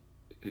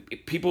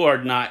 people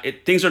are not.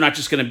 Things are not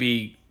just going to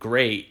be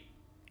great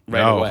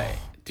right away.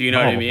 Do you know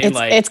what I mean?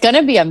 It's going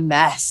to be a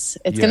mess.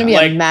 It's going to be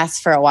a mess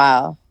for a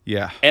while.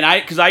 Yeah. And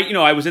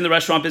I was in the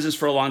restaurant business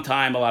for a long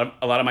time. A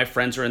lot of my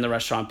friends are in the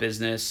restaurant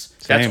business.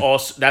 Same.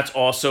 That's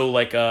also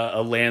like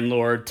a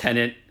landlord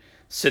tenant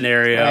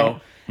scenario.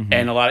 Right. Mm-hmm.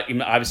 And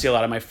obviously a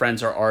lot of my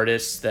friends are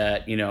artists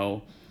that,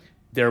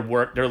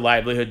 their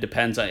livelihood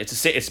depends on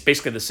it's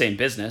basically the same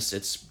business.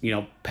 It's,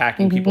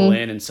 packing people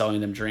in and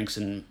selling them drinks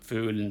and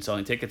food and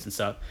selling tickets and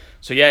stuff.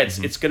 So yeah,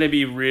 it's going to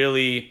be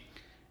really,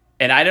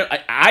 and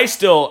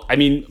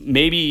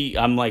maybe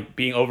I'm like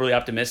being overly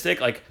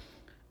optimistic. Like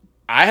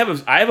I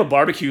have a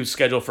barbecue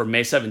scheduled for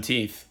May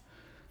 17th.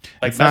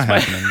 Like it's not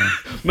happening.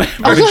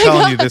 I've been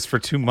telling you this for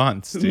 2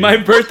 months. Dude. My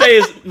birthday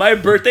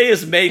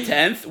is May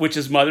 10th, which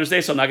is Mother's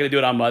Day, so I'm not going to do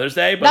it on Mother's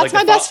Day. But that's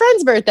my best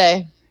friend's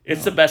birthday.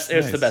 It's the best.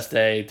 Nice. It's the best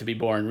day to be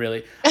born,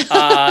 really.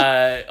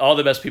 All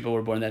the best people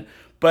were born then.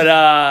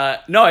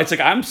 But no, it's like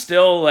I'm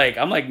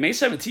like May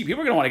 17th. People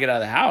are going to want to get out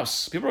of the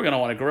house. People are going to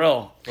want to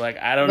grill. Like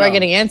I don't know. We're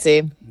getting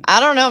antsy. I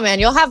don't know, man.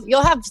 You'll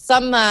have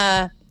some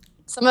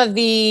of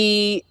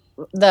the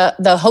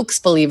hoax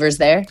believers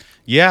there.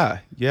 Yeah.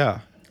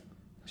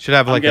 Should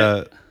have like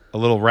a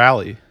little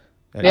rally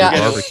at your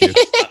barbecue.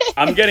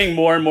 I'm getting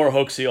more and more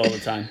hoaxy all the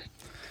time.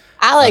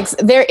 Alex,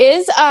 there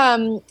is,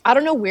 I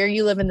don't know where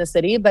you live in the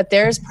city, but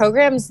there's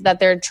programs that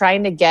they're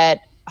trying to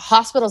get.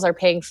 Hospitals are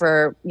paying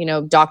for,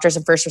 doctors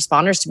and first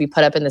responders to be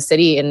put up in the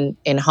city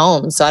in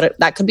homes. So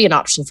that could be an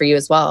option for you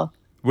as well.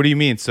 What do you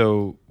mean?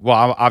 So,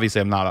 obviously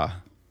I'm not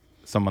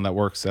someone that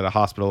works at a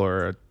hospital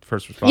or a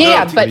first responder.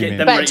 Yeah,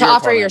 but to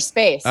offer your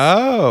space.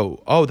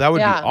 Oh, that would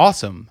be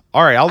awesome.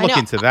 All right, I'll look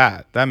into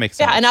that. That makes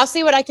sense. Yeah, and I'll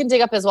see what I can dig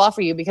up as well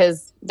for you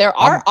because there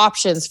are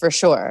options for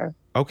sure.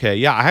 Okay,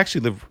 yeah, I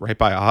actually live right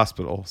by a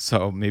hospital,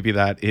 so maybe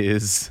that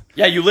is.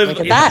 Yeah, you live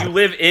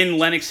in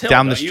Lenox Hill,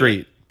 down the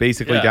street,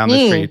 basically down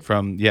the street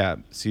from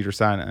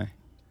Cedars-Sinai.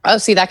 Oh,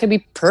 see, that could be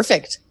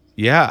perfect.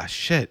 Yeah,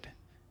 shit.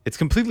 It's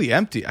completely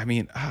empty. I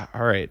mean,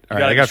 all right, I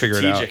gotta figure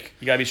it out.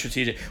 You gotta be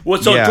strategic.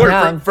 Well, so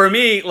Jordan, for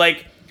me,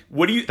 like,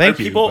 what do you?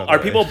 Are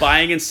people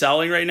buying and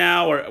selling right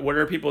now, or what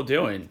are people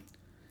doing?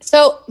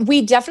 So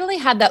we definitely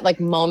had that like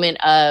moment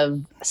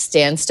of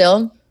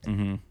standstill.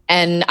 Mm-hmm.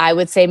 And I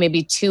would say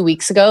maybe 2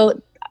 weeks ago,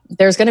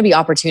 there's going to be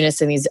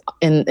opportunists in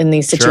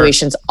these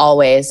situations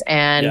always.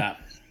 And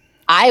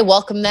I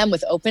welcome them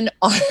with open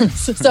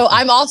arms. So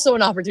I'm also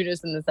an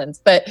opportunist in the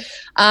sense, but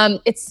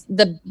it's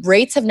the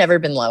rates have never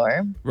been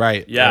lower.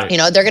 Right. Yeah.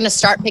 Right. They're going to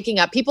start picking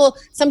up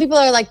some people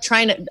are like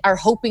are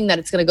hoping that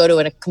it's going to go to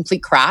a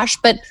complete crash,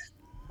 but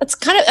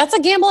that's a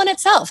gamble in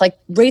itself. Like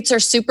rates are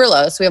super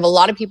low. So we have a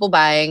lot of people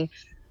buying.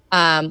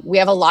 We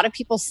have a lot of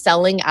people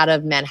selling out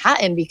of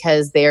Manhattan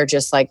because they're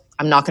just like,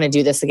 I'm not going to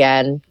do this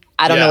again.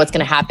 I don't know what's going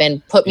to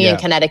happen. Put me in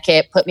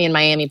Connecticut, put me in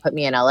Miami, put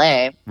me in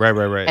LA.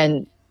 Right.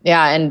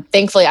 And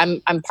thankfully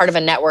I'm part of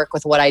a network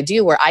with what I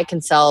do where I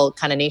can sell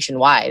kind of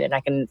nationwide and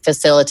I can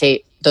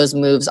facilitate those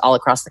moves all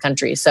across the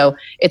country. So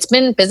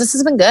business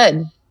has been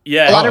good.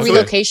 Yeah. A lot of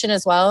relocation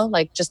as well.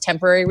 Like just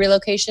temporary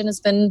relocation has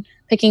been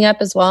picking up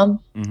as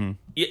well. Mm-hmm.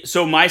 Yeah,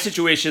 so my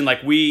situation,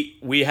 like we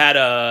had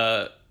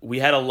a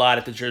lot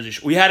at the Jersey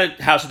Shore. We had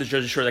a house at the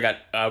Jersey Shore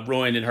that got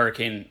ruined in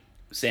Hurricane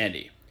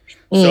Sandy.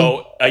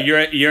 So a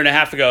year and a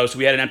half ago, so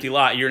we had an empty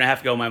lot. A year and a half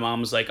ago, my mom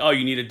was like, "Oh,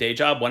 you need a day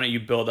job? Why don't you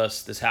build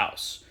us this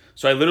house?"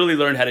 So I literally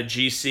learned how to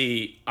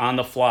GC on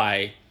the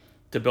fly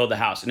to build the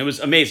house, and it was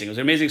amazing. It was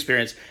an amazing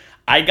experience.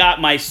 I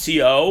got my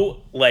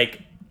CO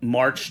like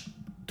March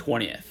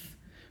 20th.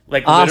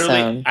 Like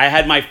literally, I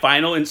had my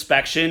final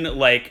inspection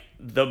like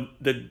the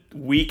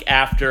week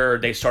after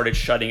they started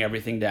shutting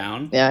everything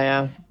down.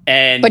 Yeah.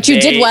 But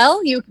you did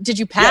well. Did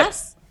you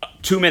pass?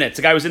 2 minutes.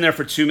 The guy was in there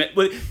for 2 minutes.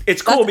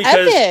 It's cool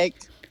because epic.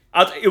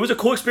 It was a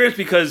cool experience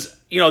because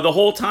the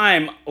whole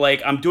time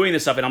like I'm doing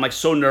this stuff and I'm like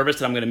so nervous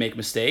that I'm going to make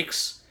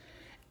mistakes.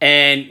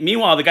 And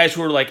meanwhile, the guys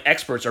who are like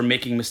experts are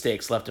making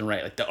mistakes left and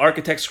right. Like the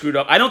architect screwed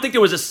up. I don't think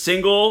there was a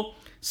single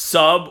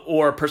sub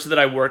or person that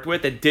I worked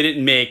with that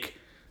didn't make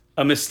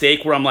a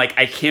mistake where I'm like,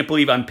 I can't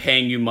believe I'm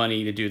paying you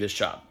money to do this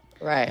job.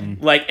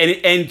 Right. Like,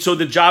 and so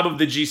the job of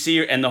the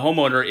GC and the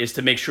homeowner is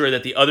to make sure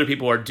that the other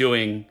people are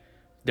doing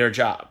their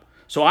job.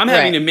 So I'm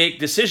having to make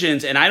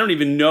decisions and I don't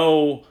even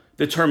know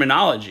the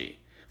terminology.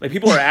 Like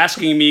people are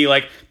asking me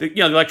like, the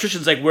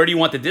electrician's like, where do you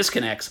want the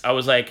disconnects? I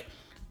was like,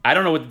 I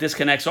don't know what the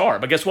disconnects are,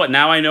 but guess what?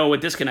 Now I know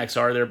what disconnects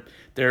are.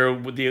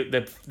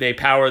 They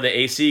power the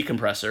AC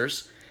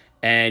compressors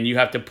and you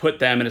have to put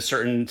them in a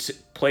certain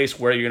place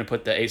where you're going to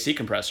put the AC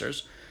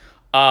compressors.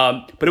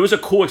 But it was a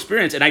cool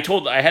experience. And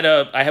I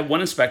had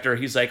one inspector.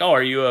 He's like, "Oh,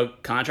 are you a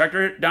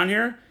contractor down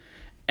here?"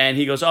 And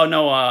he goes, "Oh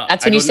no."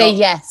 That's when you say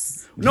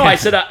yes. No, I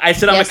said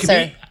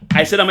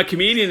yes, I'm a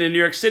comedian in New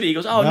York City. He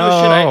goes, "Oh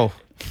no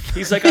shit."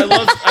 He's like, I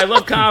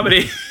love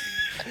comedy.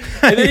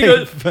 And then he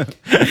goes,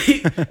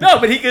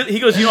 he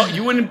goes,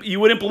 you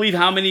wouldn't believe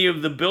how many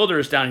of the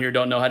builders down here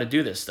don't know how to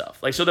do this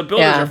stuff. Like, so the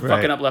builders are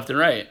fucking up left and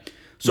right.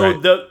 So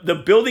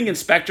the building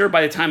inspector,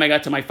 by the time I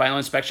got to my final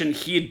inspection,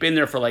 he had been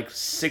there for like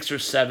 6 or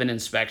 7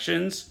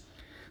 inspections.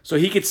 So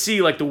he could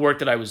see like the work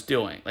that I was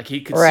doing. Like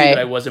he could see that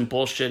I wasn't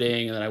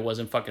bullshitting and that I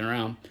wasn't fucking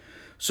around.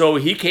 So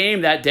he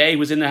came that day. He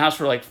was in the house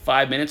for like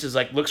 5 minutes. He's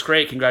like, looks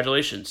great.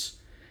 Congratulations.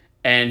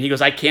 And he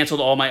goes, I canceled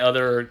all my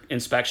other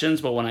inspections,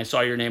 but when I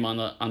saw your name on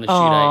the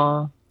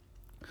sheet,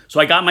 so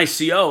I got my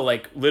CO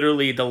like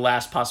literally the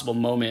last possible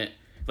moment.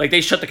 Like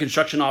they shut the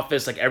construction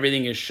office, like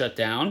everything is shut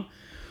down.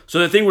 So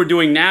the thing we're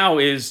doing now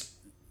is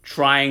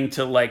trying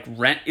to like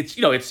rent. It's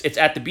it's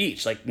at the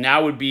beach. Like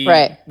now would be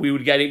we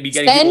would be getting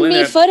Send people in me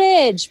there.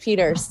 Footage,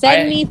 Peter.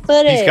 Send me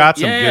footage. He's got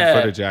some good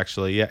footage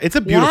actually. Yeah, it's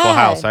a beautiful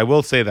house. I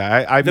will say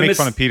that. I make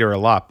fun of Peter a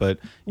lot, but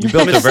you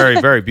built a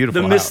very, very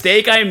beautiful house. The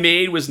mistake I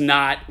made was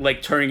not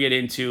like turning it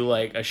into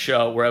like a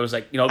show where I was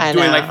like doing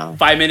like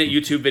 5-minute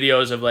YouTube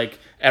videos of like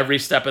every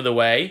step of the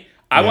way.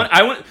 I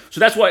want. So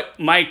that's what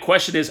my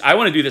question is. I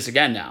want to do this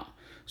again now.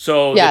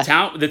 So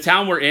the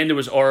town we're in, it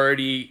was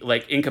already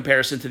like in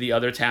comparison to the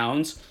other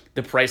towns,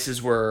 the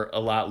prices were a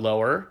lot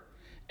lower,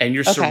 and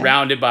you're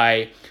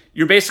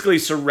you're basically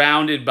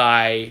surrounded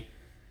by.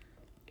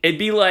 It'd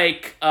be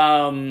like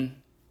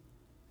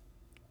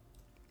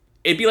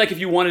if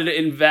you wanted to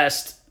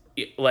invest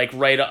like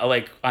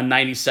like on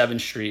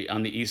 97th Street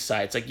on the east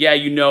side. It's like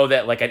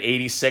that like at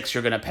 86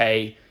 you're gonna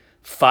pay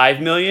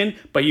 $5 million,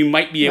 but you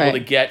might be able to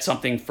get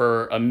something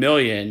for $1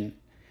 million.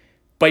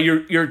 But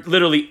you're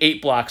literally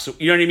 8 blocks.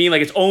 You know what I mean?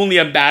 Like it's only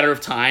a matter of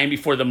time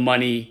before the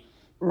money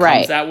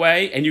comes that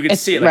way, and you can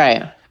see it.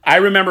 Like, I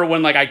remember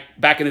when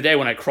back in the day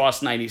when I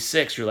crossed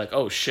 96, you're like,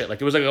 oh shit! Like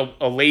there was like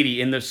a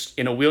lady in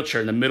a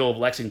wheelchair in the middle of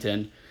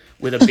Lexington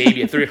with a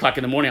baby at 3:00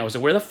 in the morning. I was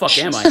like, where the fuck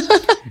am I?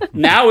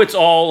 Now it's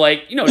all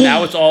like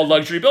now it's all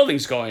luxury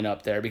buildings going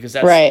up there because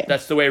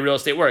that's the way real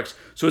estate works.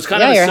 So it's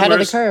kind of you're ahead of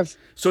the curve.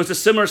 So it's a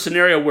similar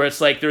scenario where it's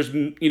like there's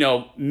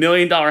 $1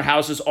 million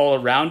houses all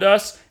around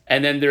us.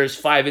 And then there's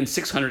 $500,000 and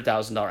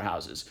 $600,000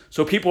 houses.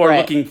 So people are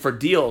looking for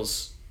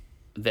deals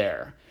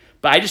there.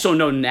 But I just don't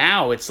know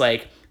now. It's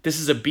like, this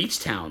is a beach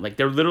town. Like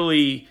they're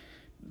literally...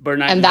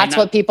 And that's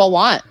what people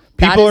want.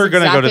 People are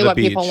going to go to the what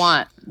beach. People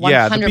want. 100%.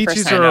 Yeah, the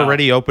beaches are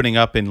already opening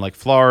up in like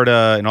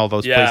Florida and all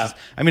those places.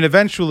 I mean,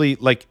 eventually,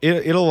 like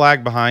it'll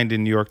lag behind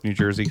in New York, New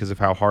Jersey because of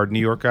how hard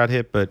New York got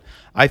hit. But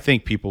I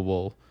think people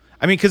will...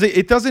 I mean, because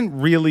it doesn't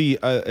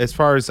really, as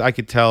far as I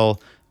could tell,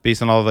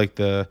 based on all like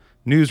the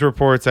news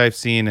reports I've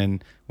seen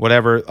and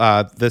whatever,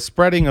 the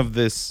spreading of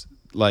this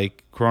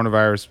like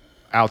coronavirus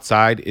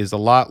outside is a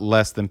lot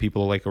less than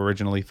people like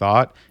originally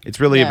thought. It's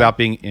really about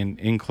being in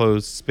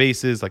enclosed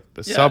spaces like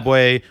the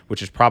subway,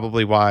 which is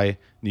probably why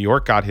New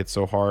York got hit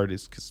so hard,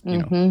 is because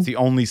it's the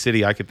only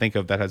city I could think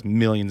of that has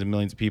millions and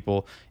millions of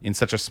people in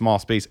such a small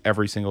space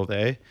every single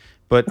day.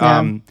 But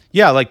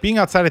like being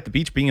outside at the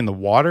beach, being in the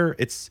water,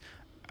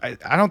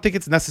 I don't think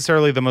it's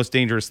necessarily the most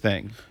dangerous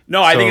thing.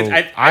 No, I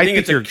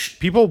think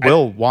people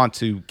will want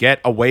to get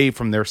away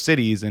from their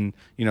cities and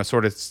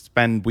sort of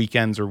spend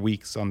weekends or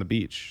weeks on the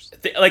beach.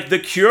 Like the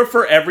cure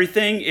for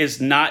everything is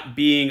not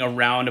being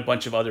around a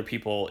bunch of other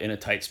people in a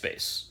tight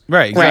space.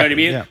 Right. You know what I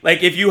mean? Yeah.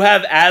 Like if you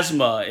have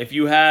asthma, if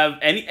you have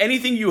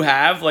anything you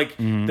have, like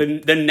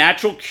the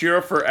natural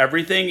cure for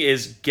everything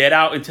is get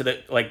out into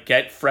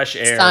get fresh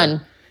air,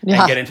 sun,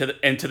 and get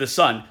into the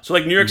sun. So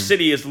like New York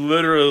City is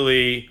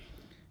literally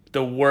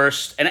the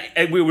worst,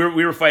 and we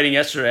were fighting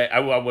yesterday.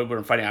 We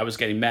weren't fighting. I was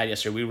getting mad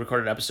yesterday. We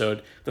recorded an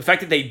episode. The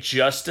fact that they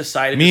just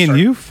decided. Me and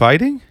you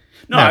fighting?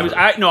 No,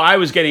 I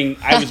was getting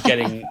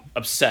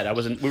upset.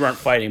 We weren't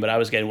fighting, but I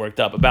was getting worked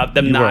up about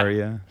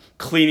them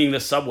cleaning the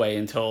subway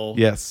until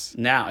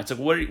now. It's like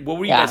what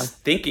were you guys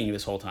thinking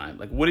this whole time?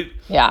 Like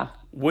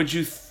what'd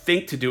you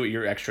think to do at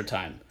your extra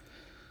time?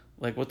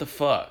 Like what the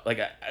fuck?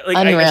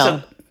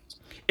 Unreal.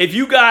 If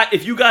you got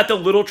the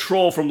little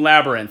troll from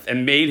Labyrinth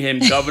and made him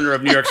governor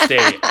of New York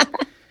State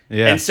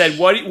and said,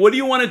 what do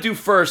you want to do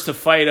first to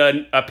fight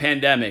a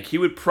pandemic? He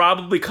would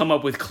probably come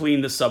up with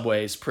clean the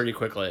subways pretty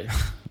quickly.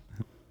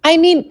 I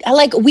mean,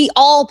 like we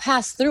all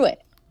pass through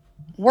it.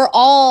 We're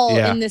all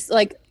in this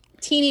like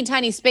teeny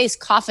tiny space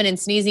coughing and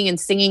sneezing and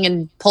singing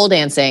and pole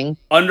dancing.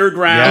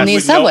 Underground in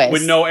these subways.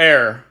 With no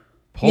air.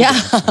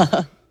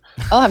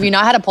 Oh, have you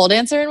not had a pole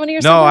dancer in one of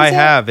your subways? No, I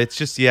have. It's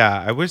just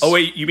I wish. Oh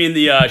wait, you mean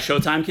the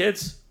Showtime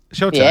kids?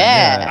 Showtime.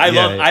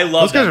 Yeah. I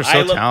love those guys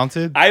are so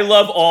talented. I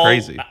love all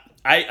crazy.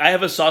 I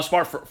have a soft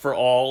spot for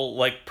all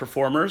like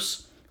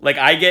performers. Like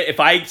if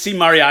I see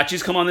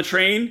mariachis come on the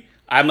train,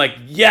 I'm like,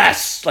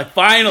 yes, like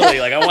finally.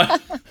 Like I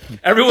want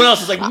everyone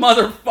else is like,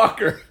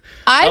 motherfucker.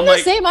 I'm the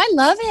same. I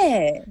love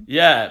it.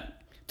 Yeah.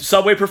 The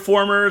subway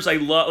performers, I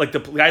love like the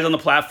guys on the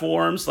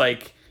platforms,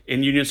 like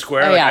in Union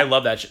Square. I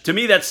love that shit. To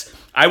me,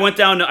 I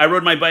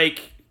rode my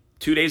bike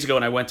 2 days ago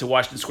and I went to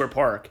Washington Square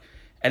Park.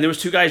 And there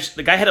was two guys.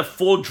 The guy had a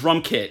full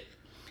drum kit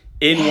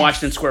in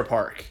Washington Square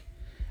Park,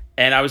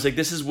 and I was like,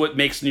 "This is what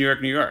makes New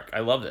York, New York." I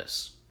love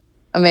this.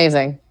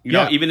 Amazing. You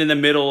know, even in the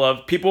middle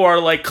of people are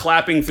like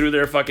clapping through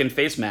their fucking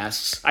face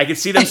masks. I could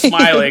see them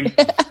smiling.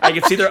 I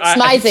could see their eyes.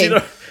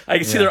 Smizing. I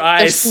could see their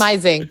eyes. They're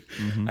smizing.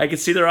 I could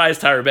see their eyes,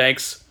 Tyra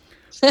Banks.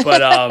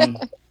 But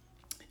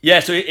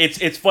so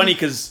it's funny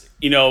because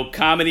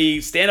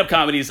stand-up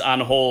comedy is on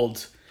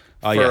hold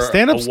Oh yeah,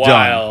 stand-up's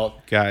done,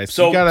 guys.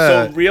 So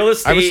real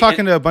estate. I was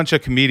talking to a bunch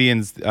of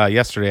comedians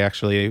yesterday,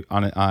 actually.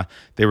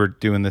 They were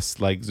doing this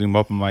like Zoom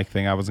open mic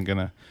thing. I wasn't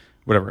gonna,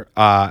 whatever.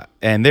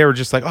 And they were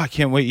just like, "Oh, I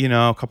can't wait.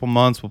 A couple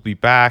months, we'll be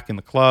back in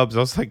the clubs." I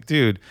was like,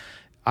 "Dude,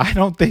 I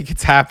don't think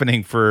it's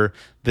happening for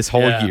this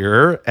whole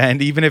year.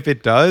 And even if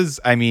it does,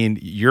 I mean,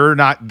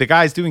 the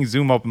guys doing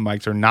Zoom open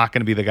mics are not going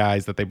to be the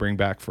guys that they bring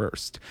back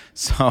first.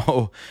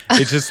 So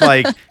it's just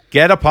like,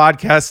 get a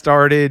podcast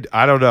started.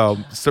 I don't know.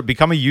 So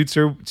become a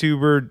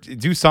YouTuber,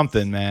 do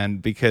something, man,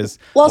 because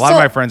a lot of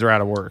my friends are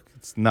out of work.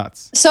 It's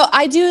nuts. So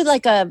I do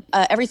like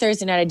every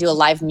Thursday night, I do a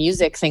live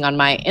music thing on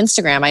my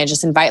Instagram. I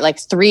just invite like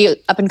 3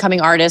 up and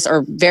coming artists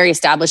or very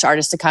established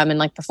artists to come and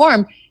like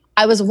perform.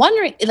 I was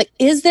wondering, like,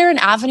 is there an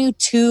avenue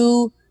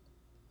to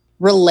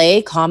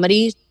relay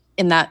comedy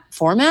in that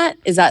format?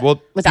 Is that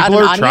without an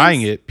audience?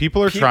 Trying it.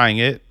 People are trying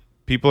it.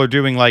 People are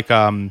doing like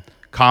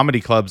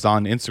comedy clubs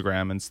on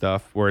Instagram and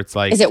stuff where it's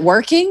like, is it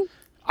working?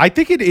 I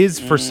think it is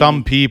for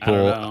some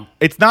people.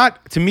 It's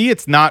not, to me,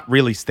 it's not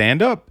really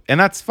stand up, and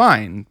that's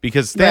fine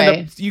because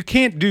stand up, you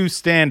can't do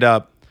stand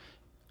up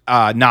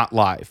not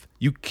live.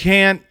 You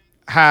can't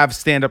have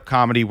stand-up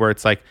comedy where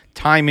it's like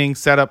timing,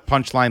 setup,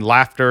 punchline,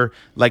 laughter,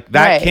 like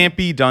that can't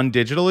be done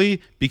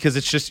digitally because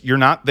it's just, you're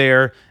not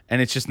there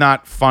and it's just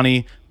not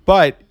funny.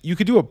 But you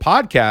could do a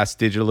podcast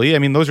digitally. I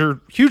mean, those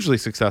are hugely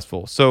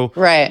successful. So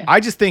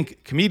I just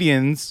think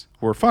comedians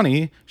who are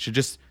funny should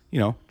just,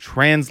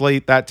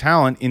 translate that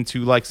talent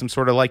into like some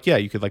sort of like,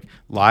 you could like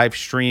live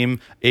stream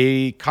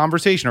a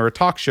conversation or a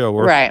talk show,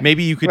 or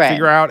maybe you could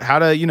figure out how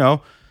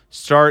to,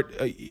 start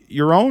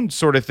your own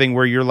sort of thing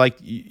where you're like,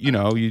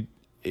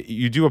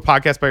 you do a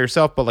podcast by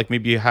yourself, but like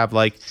maybe you have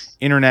like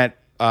internet,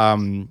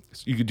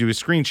 you could do a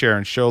screen share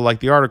and show like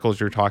the articles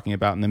you're talking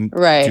about, and then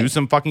do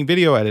some fucking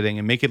video editing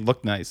and make it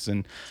look nice.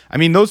 And I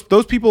mean, those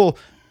people,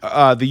 the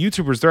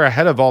YouTubers, they're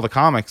ahead of all the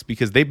comics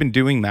because they've been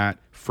doing that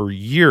for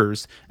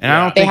years. And I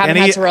don't think they haven't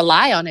had to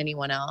rely on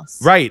anyone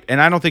else. Right. And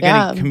I don't think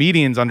any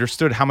comedians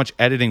understood how much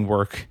editing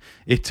work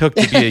it took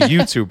to be a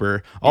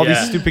YouTuber. All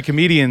these stupid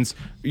comedians,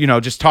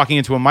 just talking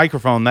into a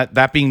microphone,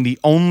 that being the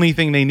only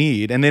thing they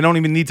need. And they don't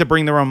even need to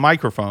bring their own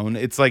microphone.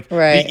 It's like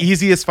the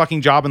easiest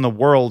fucking job in the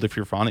world if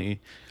you're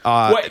funny.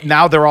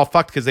 Now they're all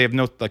fucked because they have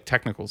no like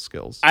technical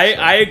skills.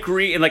 I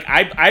agree. And like,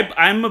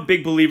 I'm a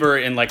big believer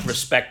in like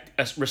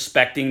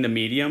respecting the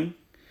medium.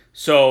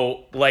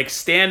 So like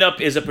stand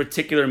up is a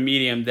particular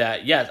medium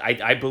that,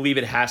 I believe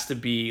it has to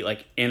be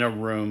like in a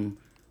room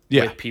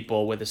with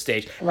people with a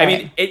stage. I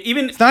mean,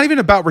 it's not even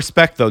about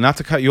respect though, not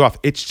to cut you off.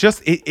 It's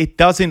just, it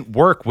doesn't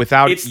work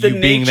without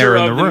you being there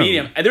in the room.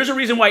 Medium. And there's a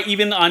reason why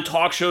even on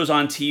talk shows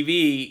on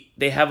TV,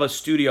 they have a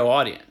studio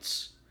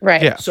audience.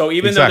 Right. Yeah, so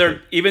even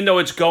though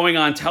it's going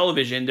on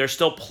television, they're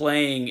still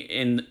playing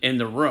in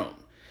the room.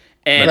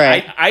 And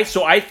I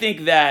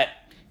think that,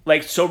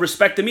 like, so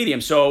respect the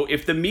medium. So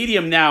if the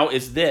medium now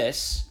is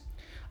this,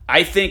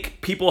 I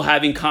think people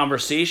having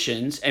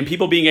conversations and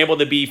people being able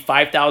to be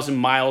 5,000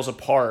 miles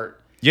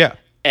apart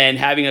and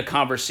having a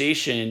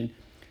conversation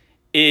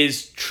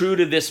is true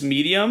to this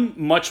medium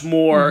much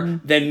more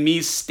than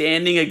me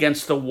standing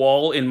against the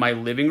wall in my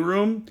living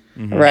room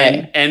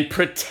and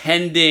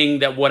pretending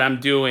that what I'm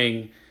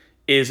doing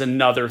is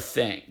another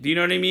thing. Do you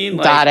know what I mean?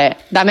 Like, got it.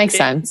 That makes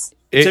sense.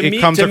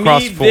 It comes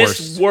across force.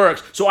 This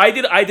works. So I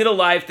did a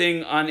live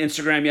thing on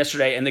Instagram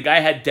yesterday, and the guy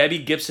had Debbie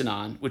Gibson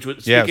on, which was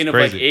speaking of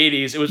like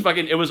 80s.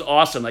 It was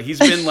awesome. Like he's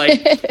been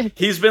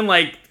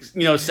like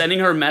sending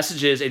her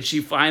messages, and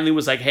she finally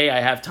was like, "Hey,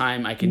 I have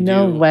time. I can do."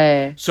 No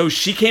way. So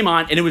she came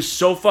on, and it was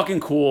so fucking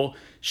cool.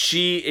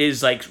 She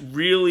is like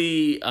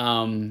really,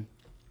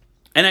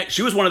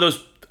 she was one of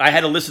those. I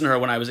had to listen to her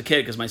when I was a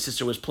kid because my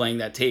sister was playing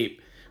that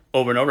tape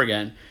over and over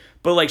again.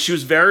 But like she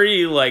was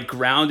very like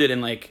grounded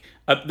and like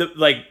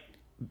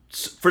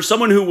for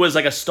someone who was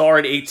like a star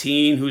at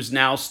 18, who's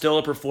now still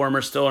a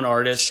performer, still an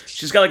artist,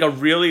 she's got like a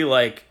really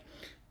like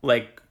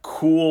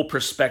cool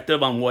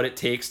perspective on what it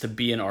takes to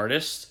be an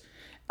artist.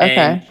 Okay.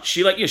 And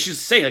she like, she's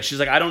saying like, she's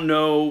like, I don't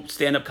know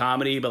stand-up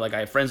comedy, but like I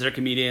have friends that are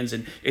comedians,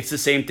 and it's the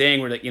same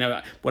thing where like,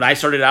 when I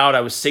started out,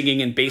 I was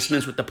singing in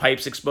basements with the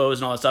pipes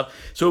exposed and all that stuff.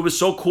 So it was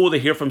so cool to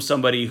hear from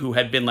somebody who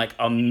had been like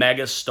a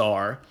mega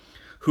star,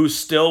 who's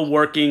still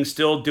working,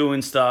 still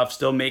doing stuff,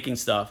 still making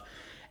stuff.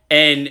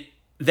 And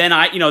then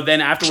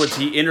then afterwards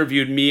he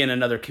interviewed me and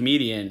another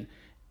comedian.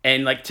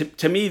 And like,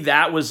 to me,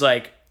 that was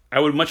like, I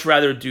would much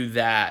rather do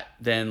that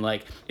than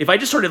like, if I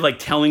just started like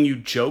telling you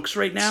jokes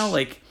right now,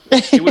 like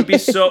it would be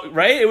so,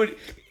 right? It would,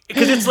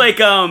 because it's like,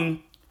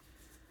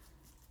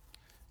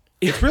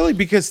 it's really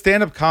because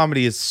stand-up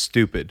comedy is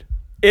stupid.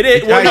 It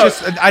is.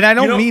 And I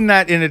don't mean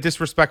that in a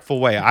disrespectful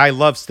way. I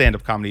love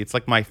stand-up comedy. It's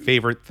like my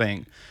favorite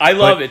thing. I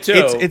love it too.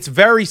 It's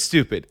very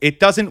stupid. It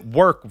doesn't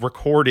work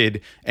recorded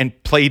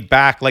and played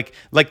back like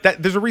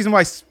that. There's a reason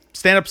why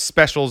stand-up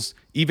specials,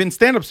 even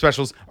stand-up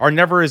specials, are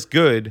never as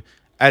good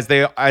as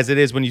it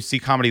is when you see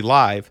comedy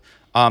live.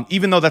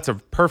 Even though that's a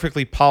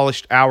perfectly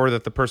polished hour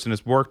that the person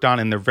has worked on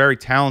and they're very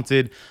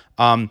talented.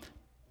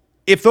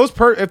 if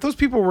those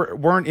people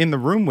weren't in the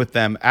room with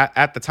them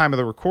at the time of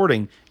the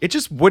recording, it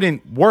just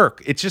wouldn't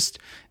work. It's just,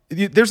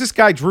 there's this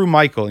guy, Drew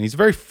Michael, and he's a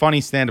very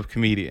funny stand-up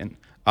comedian.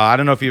 I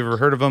don't know if you've ever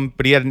heard of him,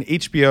 but he had an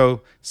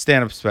HBO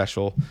stand-up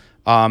special.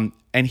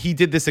 And he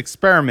did this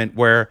experiment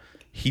where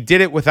he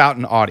did it without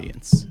an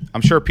audience.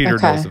 I'm sure Peter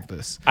knows of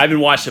this. I haven't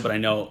watched it, but I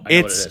know what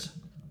it is.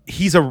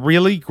 He's a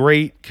really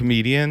great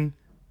comedian,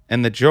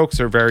 and the jokes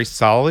are very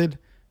solid,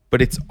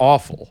 but it's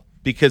awful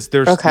because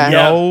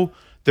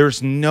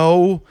there's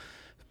no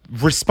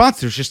response.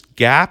 There's just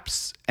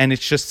gaps, and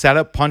it's just set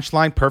up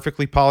punchline,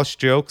 perfectly polished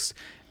jokes,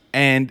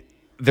 and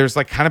there's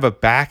like kind of a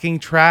backing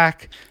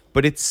track,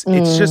 but it's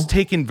just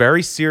taken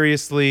very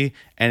seriously,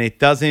 and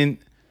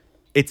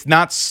it's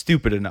not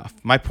stupid enough.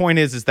 My point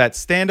is that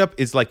stand-up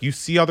is like you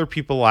see other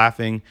people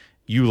laughing,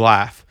 you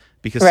laugh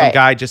because some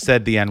guy just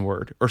said the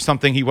N-word or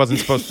something he wasn't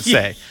supposed to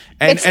say.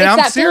 And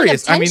I'm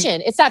serious. I mean,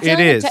 it's that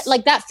feeling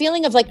like that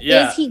feeling of like,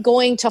 is he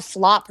going to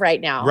flop right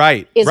now?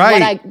 Right.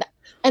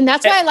 And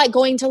that's why I like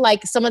going to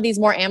like some of these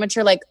more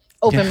amateur like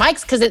open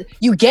mics because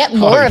you get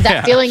more of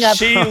that feeling of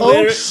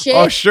shit.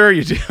 Oh, sure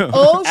you do.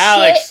 Oh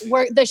Alex,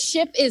 shit, the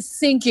ship is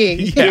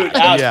sinking. Dude,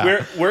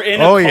 Alex, we're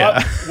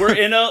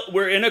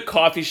in a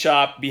coffee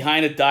shop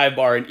behind a dive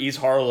bar in East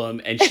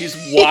Harlem, and she's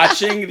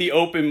watching the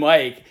open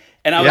mic.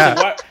 And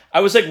I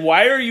was like,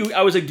 why are you?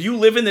 I was like, do you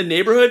live in the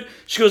neighborhood?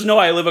 She goes, no,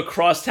 I live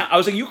across town. I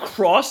was like, you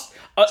crossed?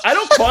 I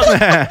don't cross.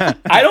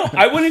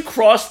 I wouldn't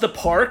cross the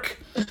park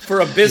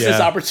for a business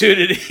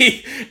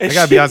opportunity. I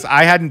gotta be honest.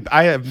 I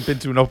haven't been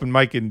to an open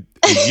mic in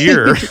a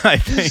year. I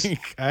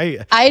think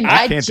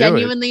I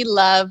genuinely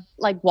love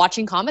like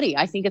watching comedy.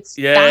 I think it's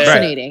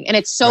fascinating, and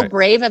it's so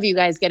brave of you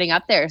guys getting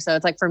up there. So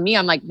it's like for me,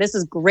 I'm like, this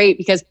is great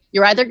because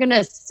you're either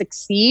gonna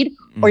succeed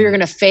or you're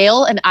gonna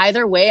fail, and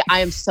either way, I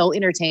am so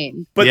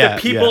entertained. But the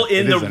people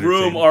in the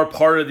room are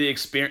part of the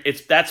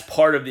experience. That's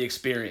part of the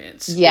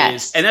experience.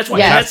 Yes, and that's why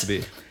it has to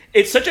be.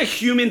 It's such a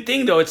human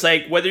thing, though. It's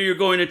like whether you're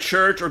going to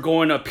church or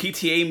going to a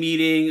PTA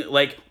meeting,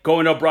 like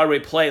going to a Broadway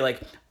play. Like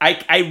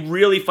I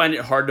really find it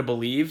hard to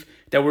believe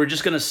that we're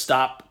just going to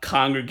stop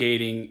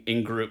congregating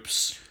in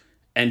groups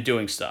and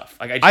doing stuff.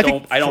 Like I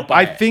don't buy it.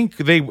 I think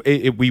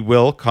we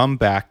will come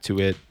back to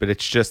it, but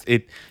it's just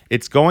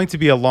it's going to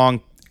be a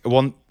long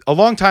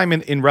time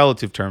in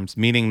relative terms,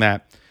 meaning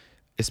that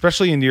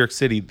especially in New York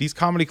City, these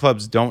comedy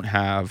clubs don't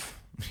have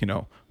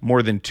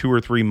more than 2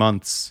 or 3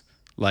 months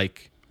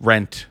like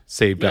rent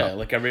saved up.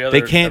 Like every other,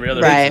 they can't, every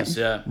other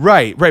business,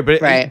 Right.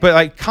 But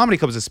like comedy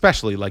clubs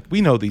especially, like we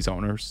know these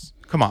owners.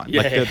 Come on.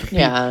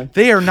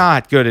 They are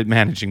not good at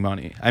managing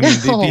money. I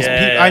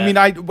mean,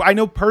 I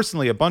know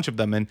personally a bunch of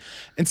them and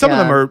some of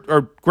them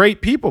are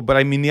great people, but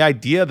I mean the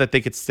idea that they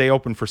could stay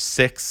open for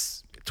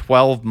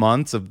 6-12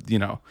 months of,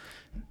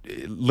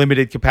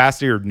 limited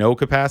capacity or no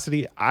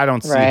capacity, I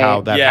don't see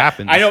how that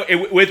happens. I know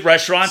with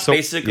restaurants,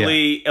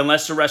 basically,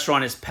 unless the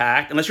restaurant is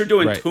packed, unless you're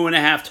doing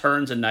 2.5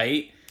 turns a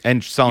night,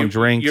 and selling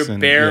drinks, you're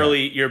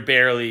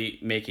barely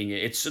making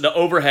it. It's the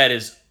overhead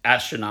is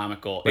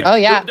astronomical.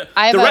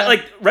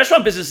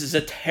 Restaurant business is a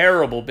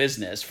terrible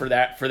business for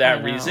that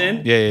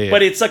reason.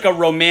 But it's like a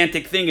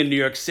romantic thing in New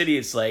York City.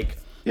 It's like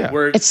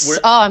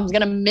I'm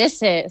gonna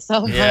miss it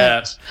so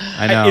much.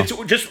 I know. It's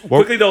just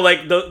quickly though,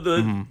 like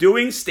the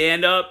doing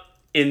stand up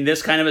in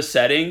this kind of a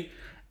setting.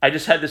 I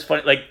just had this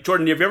funny, like,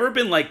 Jordan, have you ever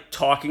been like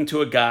talking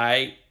to a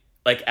guy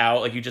like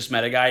out, like you just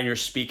met a guy and you're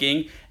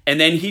speaking, and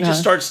then he just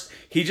starts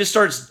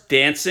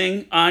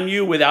dancing on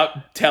you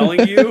without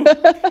telling you,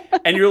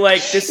 and you're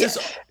like, this is,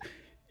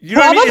 you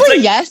know probably what I mean? It's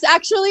like, yes,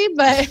 actually,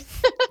 but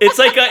it's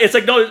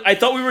like no, I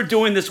thought we were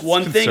doing this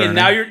one thing, and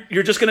now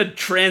you're just gonna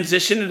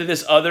transition into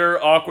this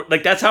other awkward,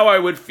 like that's how I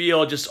would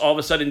feel just all of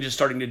a sudden just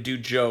starting to do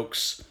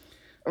jokes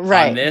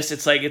on this.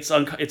 It's like it's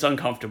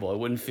uncomfortable. It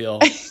wouldn't feel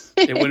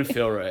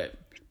right.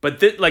 But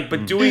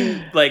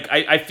doing like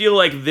I feel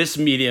like this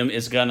medium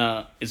is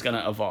gonna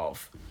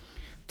evolve.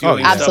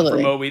 Doing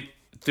absolutely. Stuff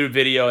through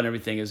video and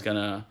everything is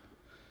gonna.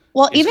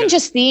 Well, even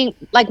just seeing,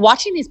 like,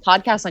 watching these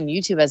podcasts on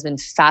YouTube has been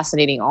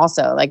fascinating.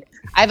 Also, like,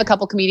 I have a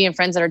couple comedian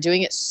friends that are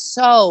doing it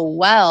so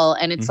well,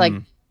 and it's like,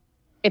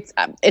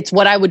 it's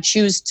what I would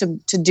choose to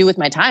do with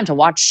my time, to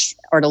watch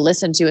or to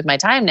listen to with my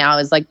time now.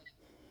 Is like,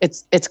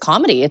 it's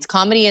comedy. It's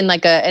comedy and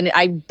and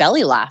I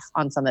belly laugh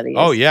on some of these.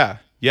 Oh yeah.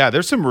 Yeah,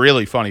 there's some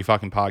really funny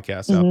fucking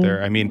podcasts out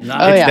there. I mean, it's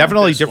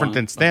definitely different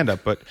than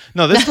stand-up, but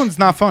no, this one's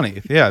not funny.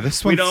 Yeah,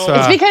 this one's...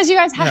 it's because you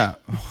guys have...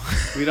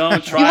 We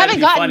don't try you haven't to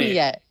be gotten funny. me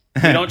yet.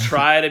 We don't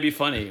try to be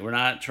funny. We're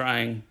not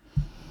trying...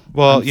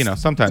 Well,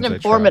 sometimes it's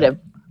informative.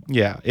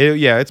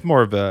 It's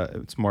more of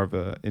a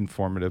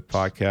informative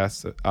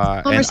podcast.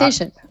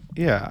 Conversation.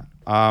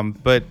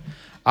 But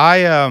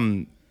I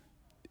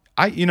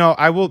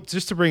will,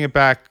 just to bring it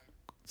back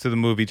to the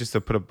movie, just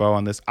to put a bow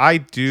on this,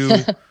 I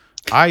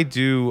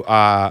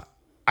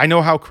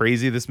know how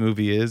crazy this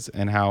movie is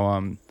and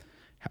how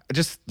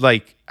just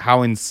like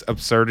how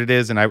absurd it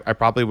is, and I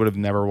probably would have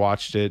never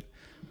watched it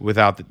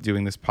without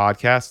doing this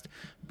podcast.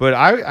 But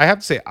I have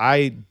to say,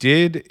 I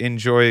did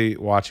enjoy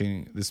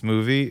watching this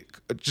movie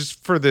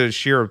just for the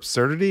sheer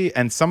absurdity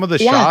and some of the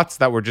shots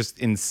that were just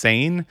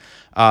insane.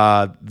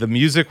 The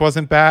music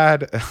wasn't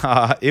bad.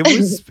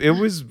 It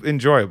was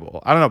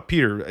enjoyable. I don't know,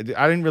 Peter.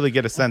 I didn't really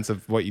get a sense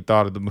of what you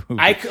thought of the movie.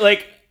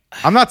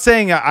 I'm not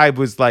saying I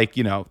was like,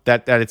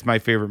 that it's my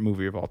favorite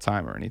movie of all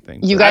time or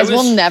anything. You guys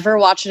will never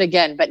watch it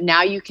again, but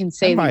now you can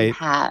say that you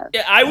have.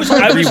 Yeah, I was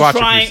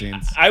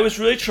trying. I was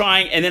really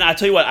trying, and then I'll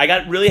tell you what, I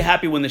got really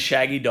happy when the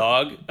Shaggy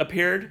dog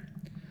appeared.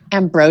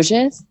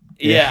 Ambrosius?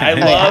 Yeah,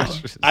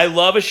 I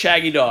love a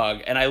Shaggy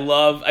dog, and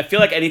I feel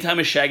like anytime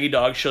a Shaggy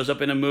dog shows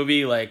up in a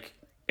movie, like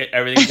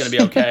everything's gonna be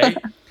okay.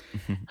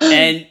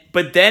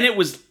 But then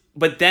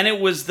it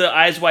was the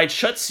Eyes Wide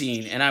Shut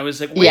scene, and I was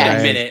like, wait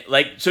a minute.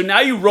 Like, so now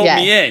you rolled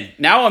me in.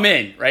 Now I'm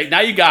in, right? Now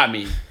you got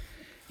me.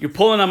 You're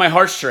pulling on my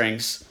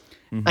heartstrings.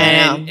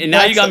 And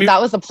now you got me. That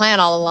was the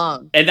plan all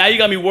along. And now you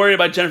got me worried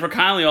about Jennifer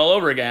Connelly all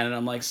over again. And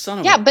I'm like, son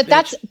of a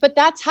bitch.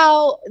 That's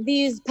how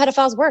these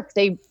pedophiles work.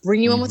 They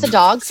bring you in with the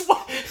dogs.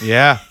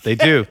 Yeah, they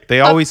do.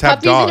 They always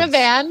have dogs. Puppies in a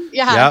van.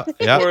 Yeah.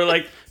 Yep. Or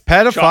like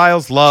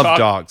pedophiles love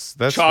dogs.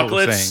 That's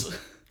chocolates. What we're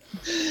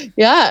saying.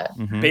 Yeah.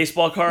 Mm-hmm.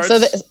 Baseball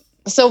cards.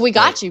 So we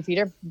got you,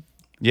 Peter.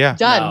 Yeah.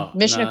 Done.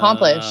 Mission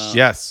accomplished.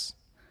 Yes.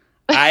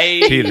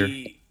 Peter.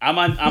 I'm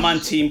on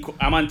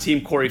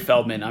team Corey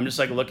Feldman. I'm just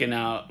like looking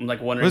out. I'm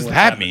like wondering what does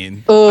that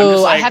mean?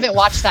 Oh, I haven't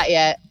watched that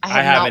yet.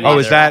 I haven't. Oh,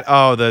 is that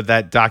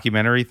that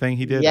documentary thing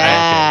he did?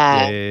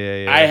 Yeah.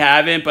 Yeah. I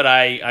haven't, but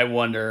I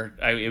wonder.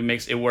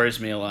 It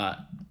worries me a lot.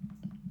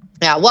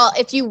 Yeah. Well,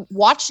 if you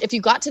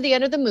got to the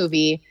end of the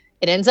movie,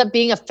 it ends up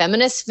being a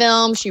feminist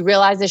film. She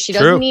realizes she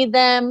doesn't need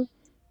them.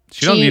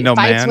 She don't need no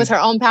man. She fights with her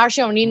own power.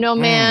 She don't need no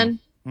man.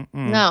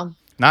 No.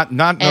 Not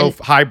no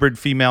hybrid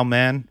female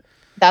man.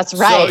 That's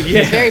right. So,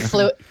 He's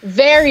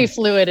very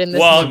fluid in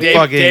this movie.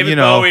 David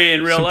Bowie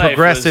in real life.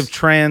 Progressive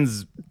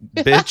trans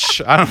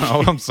bitch. I don't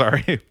know. I'm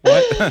sorry.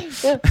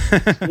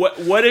 What?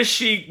 What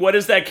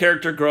does that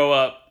character grow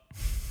up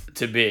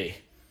to be?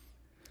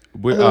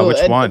 Which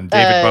one?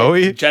 David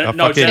Bowie? Jennifer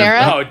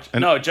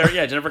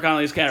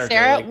Connelly's character.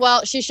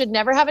 Sarah, she should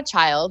never have a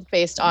child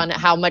based on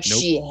how much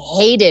she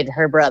hated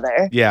her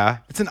brother. Yeah.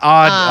 It's an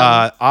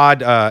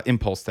odd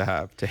impulse to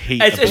have, to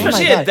hate.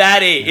 Especially at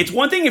that age. It's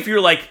one thing if you're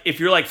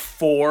like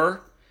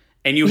 4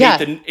 and you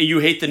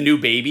hate the new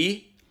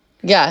baby.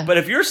 Yeah. But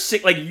if you're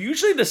sick, like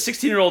usually the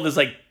 16-year-old is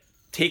like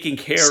taking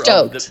care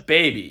of the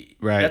baby.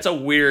 Right. That's a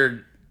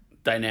weird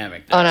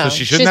dynamic. Oh, no. So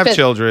she shouldn't have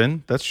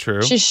children. That's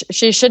true.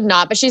 She should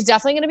not, but she's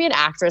definitely going to be an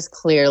actress,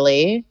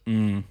 clearly.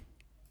 And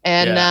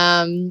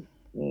and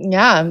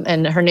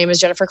her name is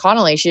Jennifer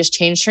Connelly. She just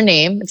changed her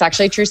name. It's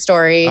actually a true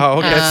story. Oh,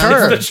 okay.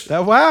 That's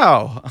her.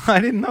 Wow. I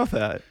didn't know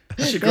that.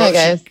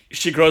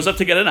 She grows up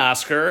to get an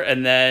Oscar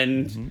and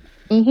then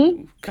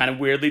kind of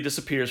weirdly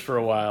disappears for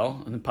a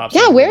while and then pops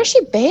up. Where has she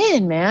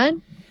been,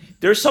 man?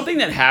 There's something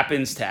that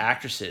happens to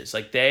actresses.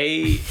 Like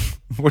they...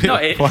 What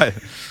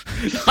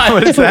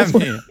does that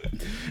mean?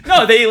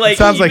 No, they like. It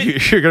sounds like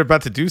you're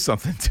about to do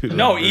something to them.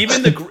 No,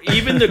 even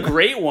the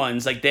great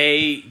ones, like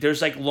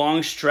there's like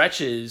long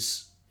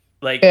stretches.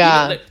 Like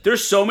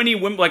there's so many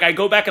women. Like I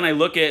go back and I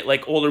look at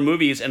like older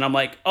movies, and I'm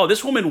like, oh,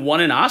 this woman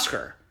won an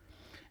Oscar,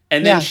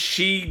 and then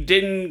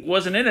she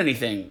wasn't in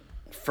anything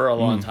for a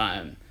long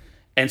time.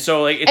 And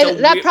so like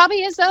that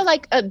probably is though.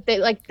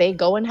 They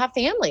go and have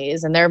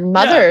families, and they're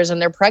mothers,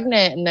 and they're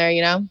pregnant, and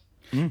they're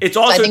It's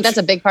also. I think that's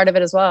a big part of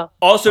it as well.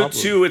 Also,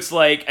 too, it's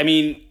like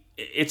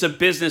it's a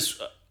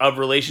business of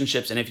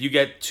relationships, and if you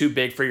get too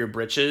big for your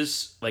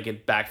britches, like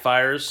it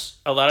backfires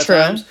a lot of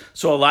times.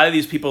 So a lot of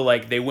these people,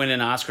 like they win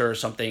an Oscar or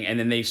something, and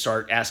then they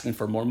start asking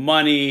for more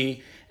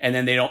money, and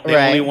then they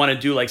only want to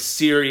do like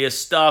serious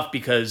stuff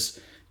because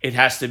it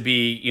has to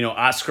be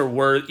Oscar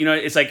worth.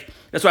 It's like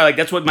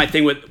that's what my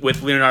thing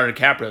with Leonardo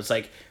DiCaprio. It's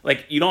like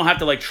you don't have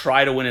to like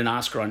try to win an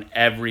Oscar on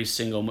every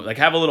single movie. Like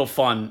have a little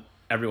fun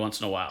every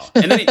once in a while.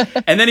 And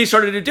then he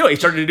started to do it. He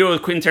started to do it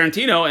with Quentin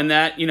Tarantino, and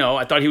that,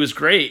 I thought he was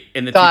great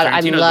in the God, two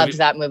Tarantino I loved movies.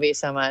 That movie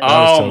so much.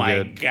 Oh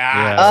my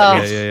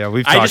God. Yeah.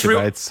 We've talked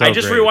about it. It's so I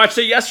just great. rewatched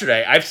it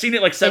yesterday. I've seen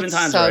it like 7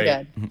 times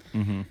already. So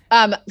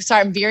good.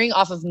 Sorry, I'm veering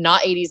off of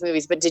not 80s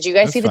movies, but did you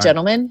guys see The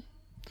Gentleman?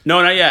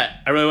 No, not yet.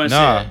 I really want to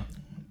see it.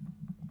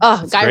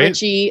 Oh, Guy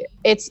Ritchie.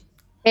 It's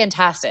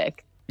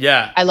fantastic.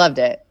 Yeah. I loved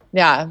it.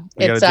 Yeah.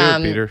 It's do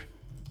it, Peter.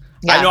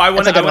 Yeah, I know. I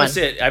want to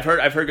see it. I've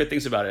heard good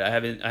things about it. I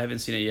haven't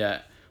seen it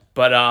yet.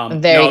 But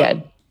very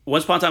good.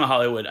 Once Upon a Time in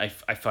Hollywood, I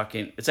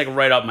fucking, it's like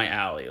right up my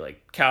alley.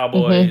 Like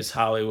cowboys,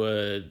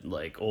 Hollywood,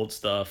 like old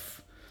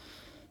stuff.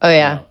 Oh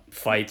yeah,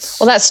 fights.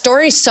 Well, that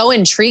story's so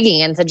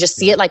intriguing, and to just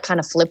see it like kind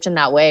of flipped in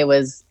that way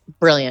was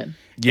brilliant.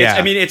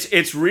 Yeah,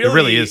 it's really, it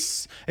really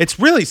is. It's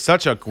really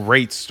such a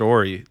great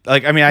story.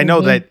 Like, I mean, I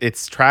know that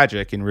it's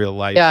tragic in real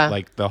life. Yeah.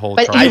 Like the whole.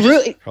 But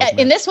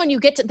in this one, they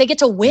get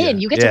to win.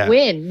 Yeah. You get to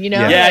win.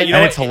 Yeah,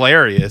 and it's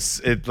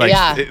hilarious.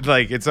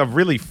 It's a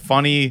really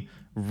funny,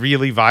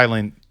 really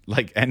violent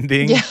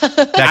ending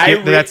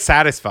that's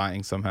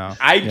satisfying somehow.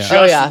 I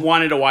just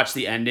wanted to watch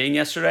the ending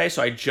yesterday,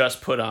 so I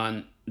just put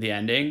on the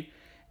ending,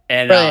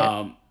 and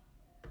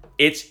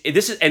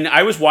and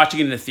I was watching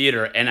it in the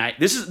theater, and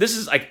this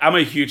is like, I'm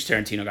a huge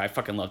Tarantino guy. I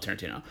fucking love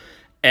Tarantino,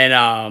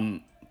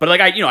 and but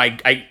like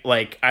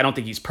I don't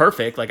think he's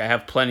perfect. Like I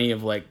have plenty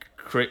of like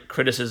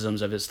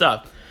criticisms of his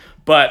stuff,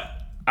 but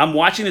I'm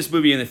watching this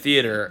movie in the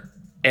theater,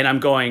 and I'm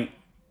going,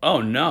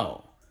 oh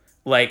no,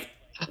 like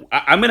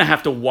I'm gonna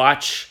have to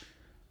watch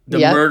the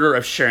murder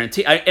of Sharon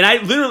Tate. And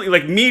I literally,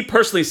 like, me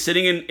personally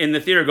sitting in the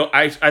theater,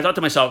 I thought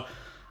to myself,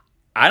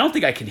 I don't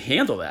think I can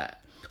handle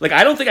that. Like,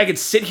 I don't think I could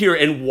sit here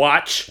and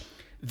watch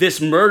this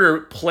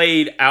murder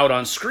played out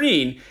on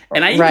screen.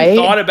 And I even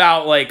thought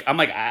about, like, I'm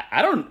like,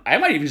 I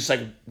might even just,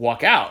 like,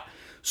 walk out.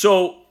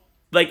 So,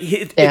 like,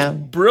 it's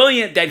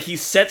brilliant that he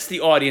sets the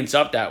audience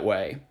up that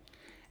way.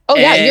 Oh,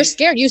 yeah, you're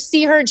scared. You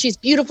see her, and she's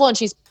beautiful, and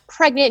she's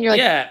pregnant, and you're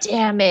like,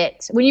 damn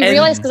it. When you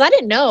realize, because I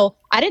didn't know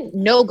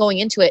going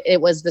into it,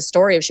 it was the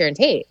story of Sharon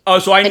Tate. Oh,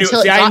 so I knew.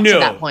 Until it got to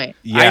that point.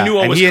 Yeah. I knew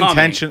what was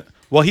coming.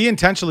 Well, he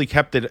intentionally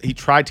kept it. He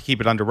tried to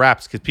keep it under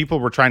wraps because people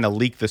were trying to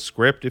leak the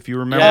script, if you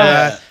remember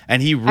that.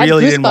 And he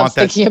really didn't want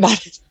that. Thinking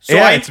about it. So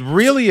it's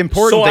really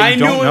important that you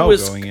don't know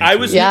going into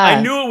it.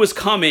 I knew it was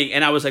coming,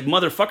 and I was like,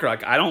 motherfucker,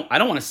 like I don't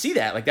want to see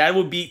that. Like that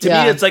would be, to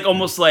me, it's like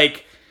almost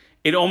like,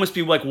 it'd almost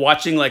be like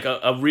watching like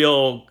a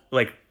real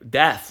like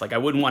death. Like I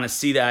wouldn't want to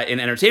see that in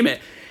entertainment.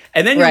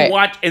 And then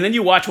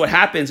you watch what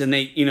happens, and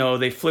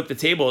they flip the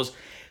tables.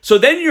 So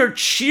then you're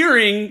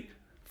cheering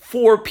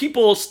for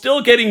people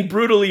still getting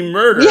brutally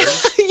murdered,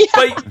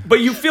 but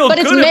you feel good. But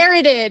it's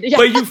merited.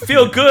 But you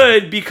feel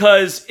good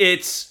because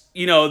it's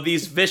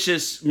these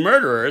vicious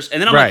murderers,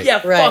 and then I'm like,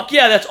 fuck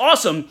yeah, that's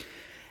awesome.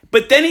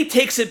 But then he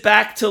takes it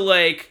back to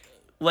like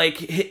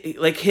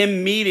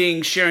him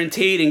meeting Sharon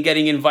Tate and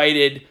getting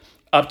invited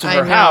up to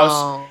her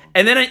house,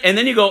 and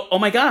then you go, oh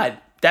my god,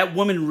 that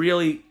woman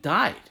really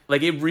died.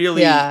 Like it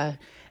really, and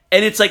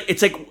it's like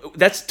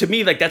that's, to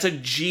me, like that's a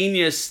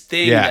genius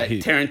thing that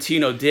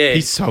Tarantino did.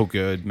 He's so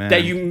good, man.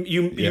 That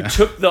you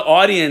took the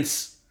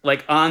audience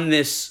like on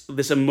this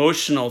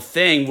emotional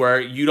thing where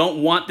you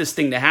don't want this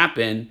thing to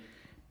happen,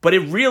 but it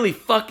really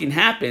fucking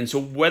happened. So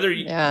whether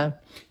you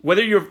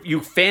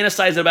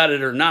fantasize about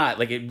it or not,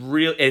 like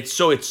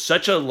it's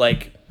such a,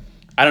 like,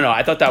 I don't know.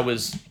 I thought that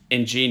was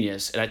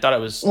ingenious, and I thought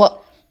it was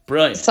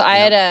brilliant. So I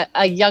had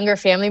a younger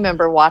family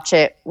member watch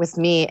it with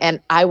me, and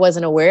I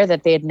wasn't aware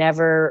that they had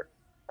never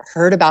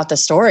heard about the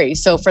story.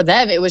 So for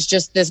them, it was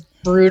just this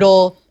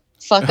brutal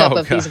fuck up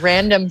of these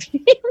random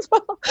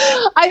people.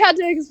 I had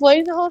to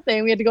explain the whole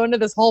thing. We had to go into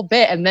this whole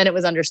bit, and then it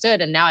was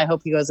understood. And now I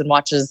hope he goes and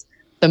watches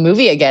the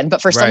movie again.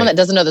 But for someone that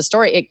doesn't know the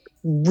story, it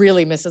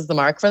really misses the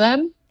mark for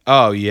them.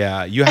 Oh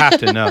yeah, you have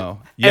to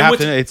know.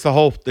 It's the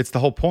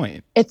whole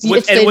point. It's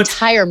the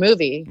entire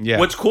movie. Yeah.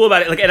 What's cool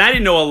about it, like, and I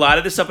didn't know a lot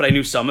of this stuff, but I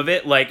knew some of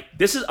it. Like,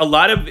 this is a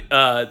lot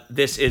of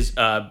this is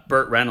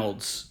Burt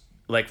Reynolds,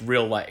 like,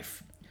 real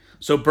life.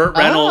 So Burt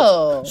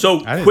Reynolds. So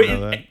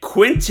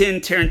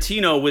Quentin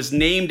Tarantino was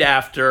named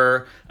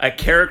after a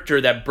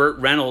character that Burt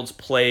Reynolds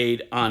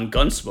played on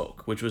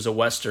Gunsmoke, which was a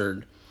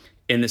Western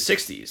in the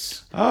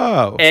 60s.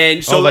 Oh.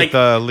 And so like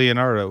the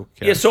Leonardo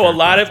character. Yeah, so a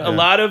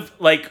lot of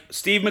like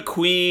Steve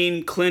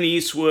McQueen, Clint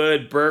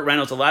Eastwood, Burt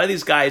Reynolds, a lot of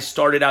these guys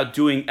started out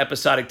doing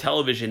episodic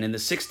television in the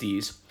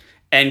 60s.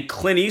 And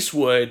Clint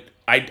Eastwood,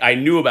 I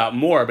knew about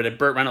more, but at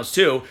Burt Reynolds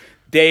too,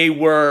 they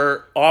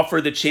were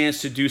offered the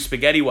chance to do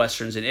spaghetti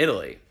westerns in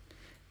Italy.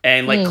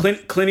 And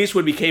like Clint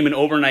Eastwood became an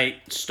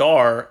overnight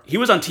star. He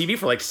was on TV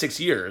for like 6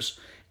 years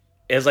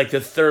as like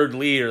the third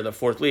lead or the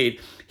fourth lead.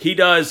 He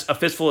does A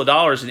Fistful of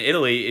Dollars in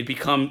Italy.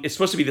 It's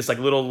supposed to be this like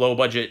little low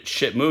budget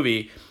shit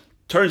movie,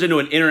 turns into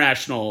an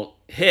international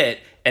hit,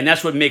 and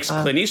that's what makes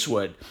Clint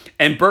Eastwood.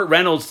 And Burt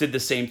Reynolds did the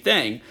same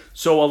thing.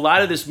 So a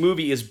lot of this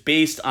movie is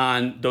based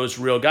on those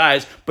real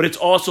guys, but it's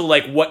also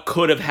like what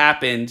could have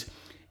happened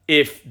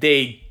if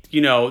they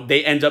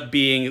end up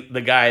being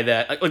the guy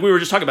that, like we were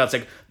just talking about, it's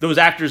like those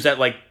actors that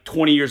like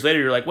 20 years later,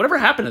 you're like, whatever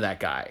happened to that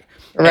guy?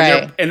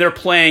 Right. And they're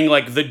playing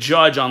like the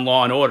judge on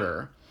Law and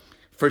Order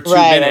for 2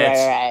 minutes.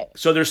 Right.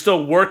 So they're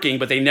still working,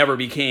 but they never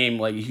became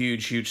like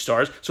huge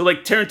stars. So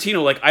like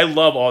Tarantino, like I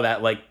love all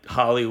that, like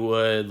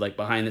Hollywood, like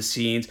behind the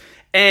scenes.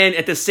 And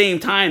at the same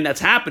time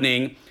that's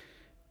happening,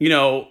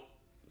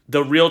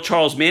 the real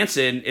Charles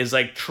Manson is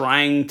like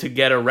trying to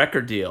get a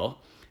record deal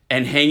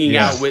and hanging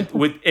out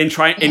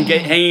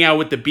hanging out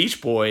with the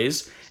Beach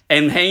Boys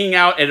and hanging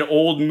out at an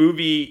old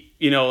movie,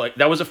 like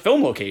that was a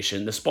film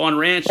location, the Spawn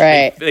Ranch.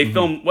 Right. They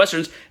film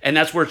westerns, and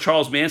that's where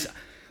Charles Manson.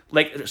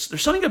 Like,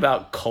 there's something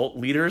about cult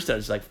leaders that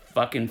is like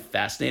fucking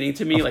fascinating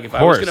to me. Like, if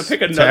I was gonna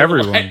pick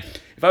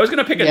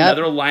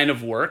another line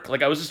of work,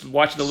 like I was just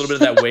watching a little bit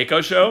of that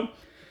Waco show.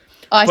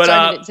 I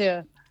started it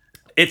too.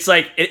 It's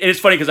like it's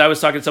funny because I was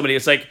talking to somebody.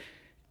 It's like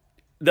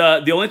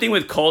the only thing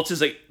with cults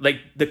is like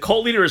the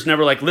cult leader is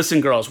never like,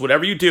 listen, girls,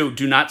 whatever you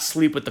do not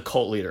sleep with the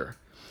cult leader.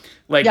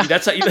 Like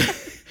that's how you.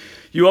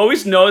 You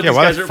always know. Yeah,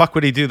 why the fuck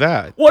would he do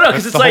that? Well, no,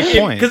 because it's like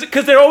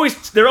because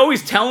they're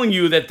always telling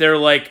you that they're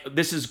like,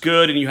 this is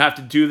good and you have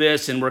to do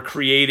this and we're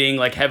creating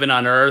like heaven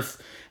on earth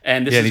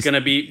and this is going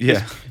to be.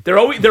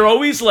 They're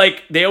always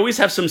like they always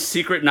have some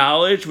secret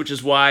knowledge, which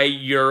is why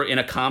you're in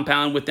a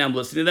compound with them,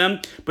 listening to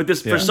them. But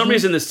this for some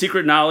reason, the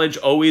secret knowledge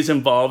always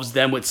involves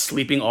them with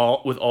sleeping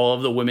with all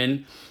of the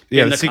women.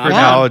 Yeah, the secret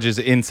knowledge is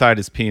inside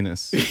his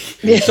penis.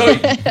 So,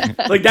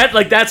 like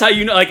that's how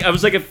you know. Like, I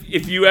was like,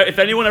 if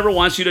anyone ever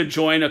wants you to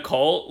join a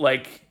cult,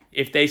 like.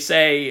 If they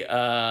say,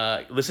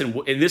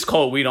 listen, in this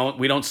cult we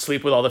don't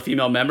sleep with all the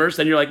female members,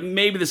 then you're like,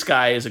 maybe this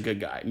guy is a good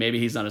guy. Maybe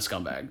he's not a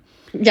scumbag.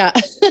 Yeah.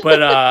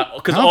 But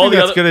because all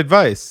that's good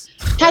advice.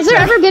 Has there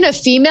ever been a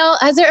female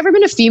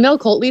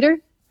cult leader?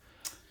 Good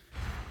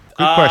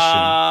question.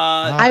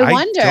 I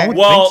wonder. I don't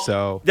think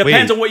so.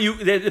 Depends on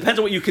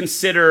what you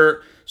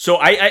consider. So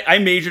I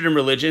majored in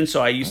religion,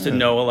 so I used to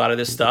know a lot of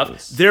this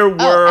stuff. There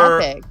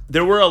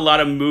were a lot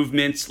of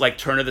movements like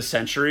turn of the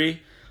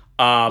century.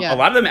 A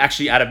lot of them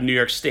actually out of New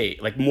York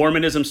State. Like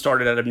Mormonism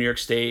started out of New York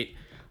State.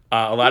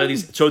 A lot of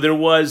these. So there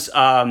was,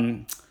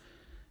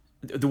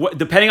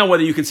 depending on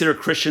whether you consider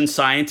Christian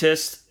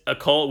Scientist a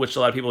cult, which a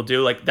lot of people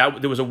do, like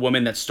that. There was a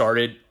woman that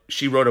started.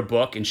 She wrote a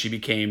book and she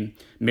became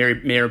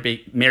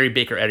Mary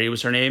Baker Eddy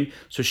was her name.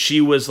 So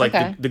she was like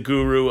the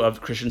guru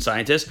of Christian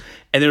Scientists.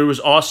 And there was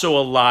also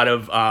a lot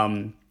of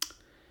a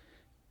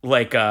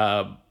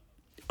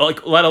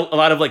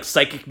lot of like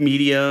psychic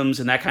mediums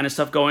and that kind of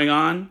stuff going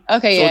on.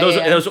 Okay,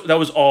 so that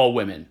was all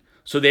women.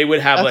 So they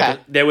would have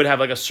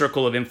like a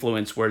circle of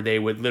influence where they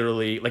would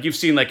literally, like you've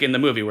seen like in the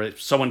movie where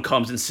someone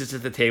comes and sits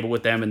at the table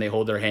with them and they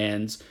hold their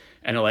hands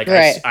and are like,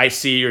 I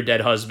see your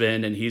dead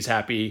husband and he's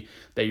happy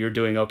that you're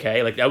doing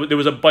okay. Like there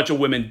was a bunch of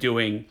women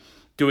doing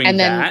and then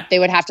that. They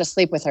would have to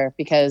sleep with her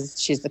because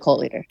she's the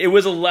cult leader. It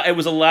was a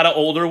lot of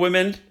older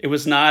women. It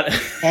was not.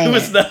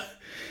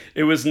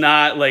 It was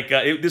not like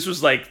this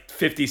was like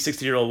 50,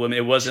 60-year-old women.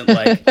 It wasn't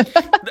like.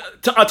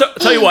 I'll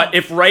tell you what.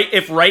 If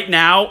right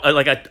now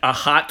like a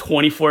hot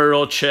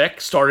 24-year-old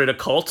chick started a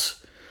cult,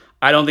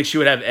 I don't think she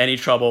would have any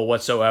trouble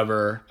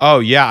whatsoever. Oh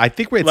yeah, I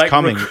think it's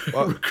coming.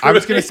 I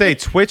was gonna say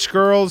Twitch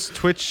girls,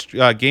 Twitch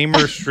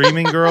gamer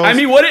streaming girls. I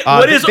mean,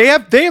 what is they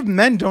have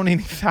men donating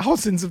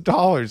thousands of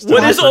dollars.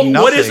 What is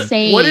it's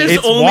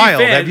OnlyFans?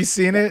 Wild. Have you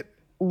seen it?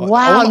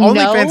 Wow,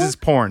 OnlyFans is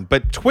porn,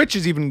 but Twitch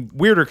is even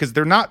weirder because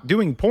they're not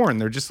doing porn.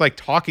 They're just like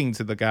talking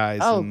to the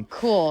guys. Oh,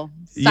 cool.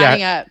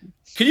 Signing up.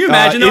 Can you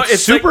imagine?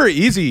 It's super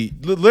easy.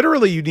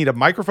 Literally, you need a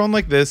microphone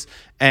like this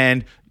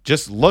and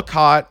just look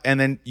hot, and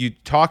then you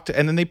talk to,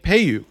 and then they pay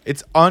you.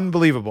 It's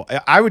unbelievable.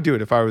 I would do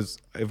it if I was.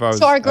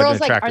 So are girls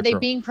like? Are they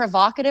being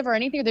provocative or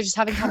anything? Or they're just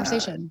having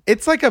conversation.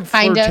 It's like a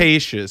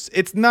flirtatious.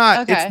 It's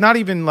not. Okay. It's not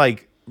even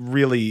like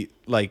really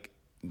like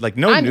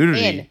no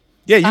nudity.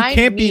 Yeah, you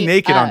can't be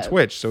naked on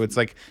Twitch, so it's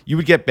like you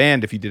would get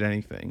banned if you did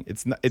anything.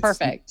 It's not. It's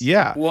perfect.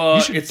 Yeah, well,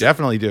 you should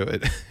definitely do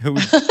it.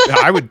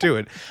 I would do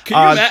it.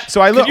 So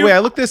I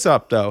looked this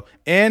up though.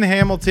 Anne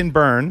Hamilton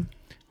Byrne,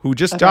 who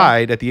just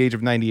died at the age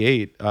of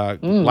 98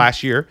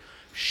 last year.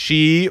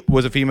 She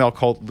was a female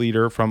cult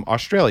leader from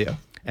Australia.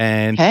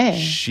 And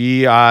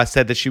she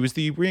said that she was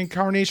the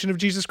reincarnation of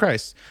Jesus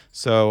Christ.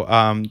 So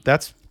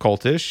that's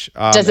cultish.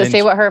 Does it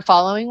say what her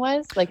following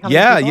was? Like how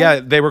many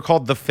people? They were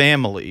called the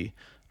Family.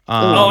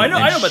 I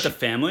know about the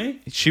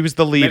Family. She was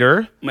the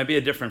leader. Might be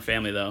a different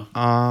family though.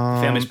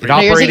 Family's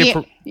pretty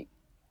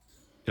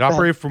it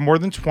operated for more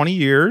than 20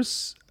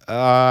 years.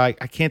 I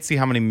can't see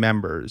how many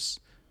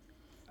members.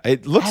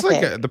 It looks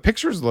like the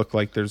pictures look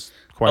like there's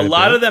quite a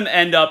lot of them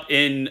end up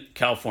in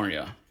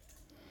California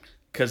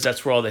because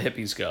that's where all the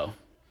hippies go.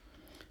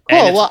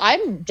 Cool. Well,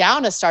 I'm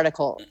down to start a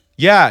cult.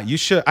 Yeah, you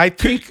should. I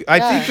think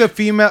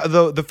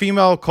the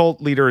female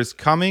cult leader is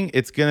coming.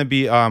 It's gonna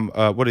be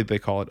what did they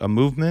call it? A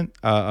movement,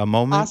 a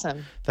moment.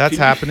 Awesome. That's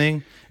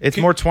happening. It's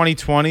more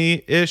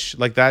 2020-ish,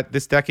 like that.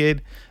 This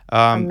decade.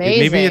 Amazing.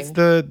 Maybe it's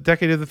the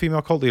decade of the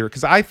female cult leader.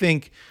 Because I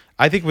think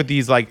with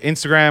these like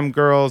Instagram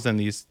girls and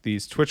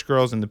these Twitch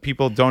girls and the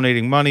people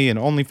donating money and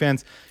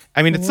OnlyFans,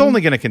 I mean, it's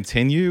only gonna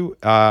continue.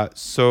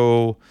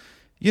 So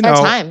you know.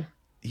 Time.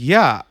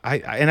 Yeah,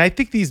 I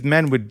think these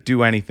men would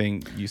do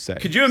anything you say.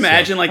 Could you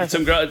imagine like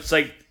some girl? It's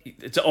like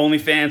it's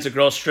OnlyFans, a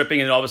girl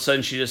stripping, and all of a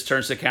sudden she just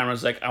turns to the camera and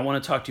is like, "I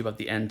want to talk to you about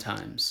the end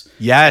times."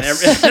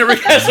 Yes,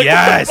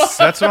 yes,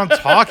 that's what I'm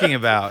talking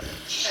about.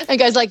 And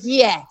guys like,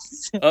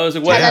 yes. I was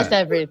like, "What? Tell us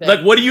everything."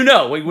 Like, what do you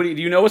know? Like, do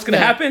you know what's going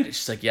to happen?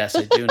 She's like, "Yes,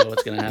 I do know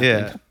what's going to happen."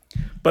 Yeah.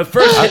 But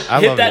first,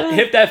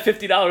 hit that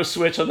 $50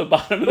 switch on the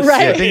bottom of the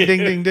screen. Yeah, ding,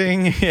 ding,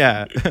 ding, ding.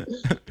 Yeah.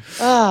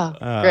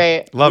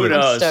 Great. Love it.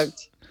 I'm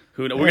stoked.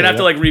 We're gonna have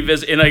to like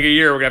revisit in like a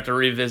year. We're gonna have to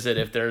revisit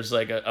if there's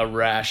like a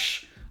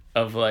rash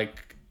of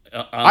like.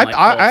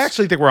 I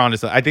actually think we're on to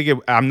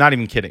something. I'm not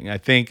even kidding. I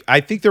think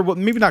there will,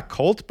 maybe not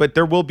cult, but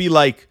there will be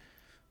like.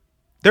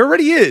 There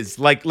already is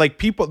like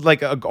people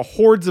like a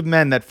hordes of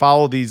men that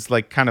follow these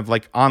like kind of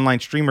like online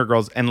streamer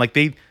girls, and like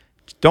they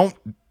don't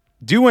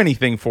do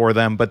anything for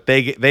them, but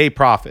they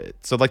profit.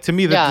 So like to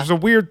me, there's a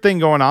weird thing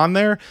going on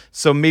there.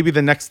 So maybe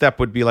the next step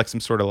would be like some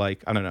sort of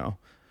like, I don't know,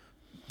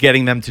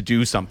 getting them to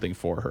do something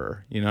for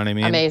her. You know what I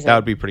mean? Amazing. That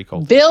would be pretty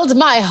cool. Build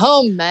my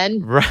home,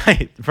 men.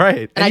 Right.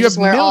 And I just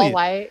wear all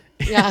white.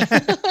 Yeah.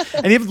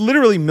 And you have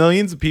literally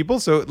millions of people,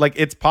 so like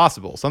it's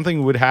possible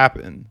something would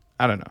happen.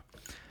 I don't know.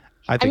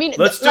 I mean,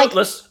 let's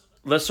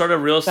start a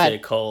real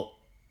estate cult.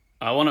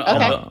 I want to.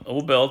 Okay.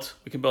 We'll build.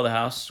 We can build a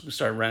house. We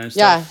start renting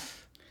Yeah.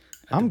 stuff.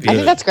 I'm good. I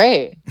think that's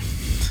great.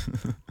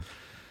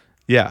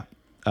 Yeah.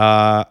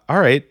 All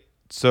right.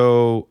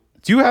 So,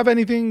 do you have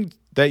anything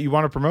that you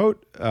want to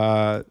promote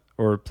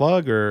or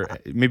plug, or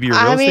maybe your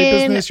real estate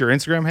business, your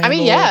Instagram handle? I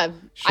mean, yeah.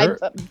 Sure.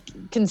 I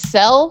can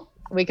sell.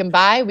 We can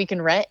buy. We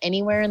can rent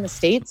anywhere in the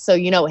States. So,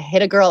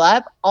 hit a girl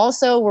up.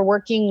 Also, we're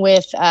working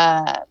with.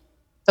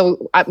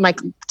 My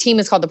team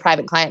is called the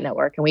Private Client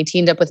Network, and we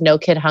teamed up with No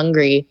Kid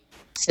Hungry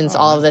since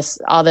all this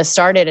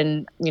started.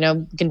 And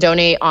you can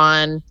donate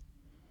on.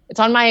 It's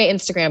on my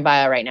Instagram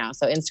bio right now.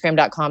 So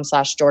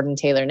Instagram.com/Jordan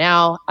Taylor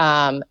now.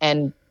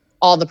 And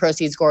all the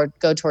proceeds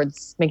go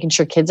towards making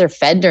sure kids are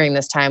fed during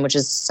this time, which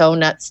is so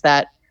nuts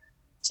that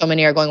so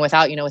many are going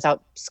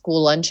without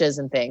school lunches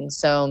and things.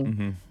 So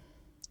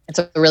it's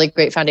a really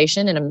great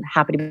foundation, and I'm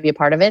happy to be a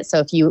part of it. So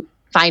if you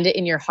find it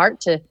in your heart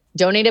to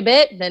donate a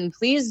bit, then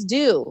please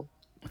do.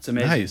 It's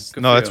amazing. Nice.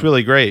 No, that's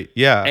really great.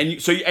 Yeah.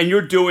 And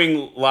you're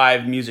doing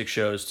live music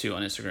shows too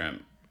on Instagram.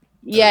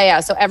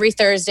 Yeah. So every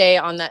Thursday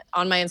on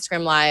my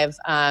Instagram Live.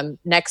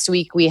 Next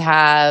week we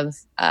have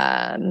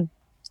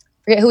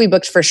forget who we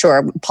booked for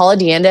sure. Paula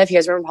Deanda. If you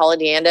guys remember Paula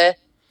Deanda,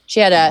 she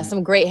had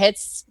some great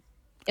hits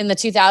in the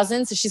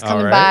 2000s. So she's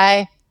coming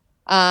by.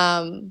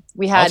 I'll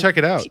check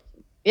it out.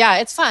 Yeah,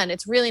 it's fun.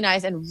 It's really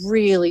nice and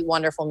really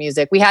wonderful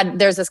music.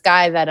 There's this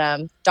guy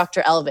that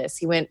Dr. Elvis.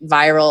 He went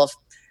viral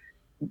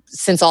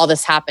since all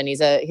this happened. He's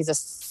a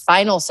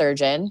spinal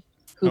surgeon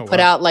who put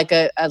out like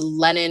a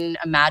Lennon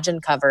Imagine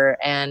cover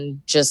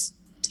and just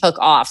took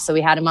off. So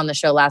we had him on the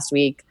show last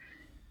week.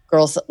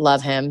 Girls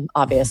love him,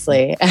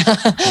 obviously.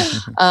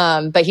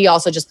 But he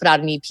also just put out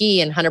an EP,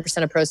 and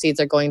 100% of proceeds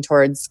are going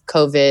towards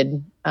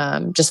COVID,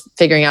 just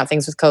figuring out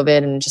things with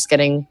COVID and just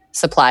getting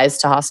supplies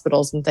to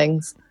hospitals and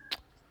things.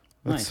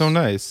 That's so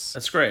nice.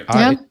 That's great.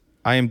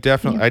 I am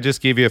definitely. I just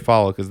gave you a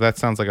follow because that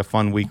sounds like a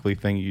fun weekly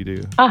thing you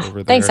do. Over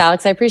there. Thanks,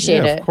 Alex. I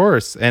appreciate it. Of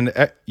course, and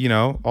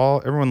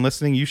everyone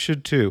listening, you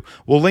should too.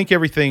 We'll link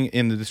everything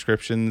in the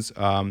descriptions.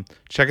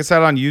 Check us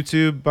out on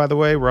YouTube. By the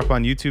way, we're up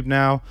on YouTube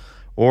now,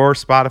 or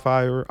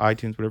Spotify, or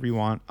iTunes, whatever you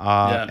want.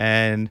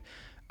 And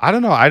I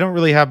don't know. I don't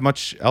really have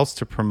much else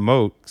to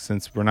promote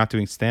since we're not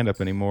doing stand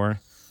up anymore.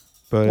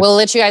 But we'll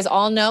let you guys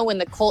all know when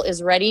the cult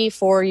is ready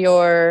for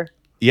your.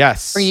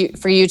 Yes. For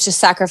you to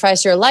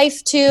sacrifice your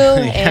life to.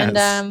 Yes.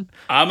 And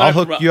I'll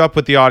hook you up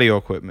with the audio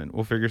equipment.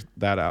 We'll figure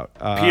that out.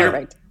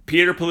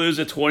 Peter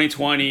Palooza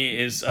 2020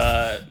 is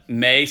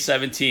May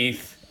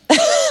 17th.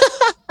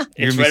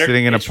 You're going to be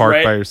sitting in a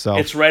park by yourself.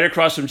 It's right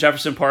across from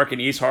Jefferson Park in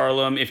East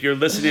Harlem. If you're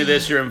listening to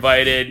this, you're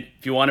invited.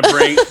 If you want to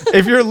bring...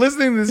 If you're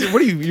listening to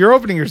this, you're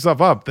opening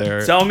yourself up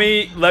there. Tell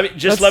me, let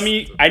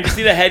me, I just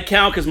need a head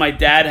count because my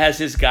dad has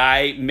his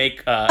guy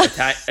make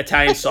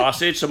Italian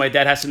sausage. So my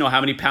dad has to know how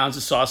many pounds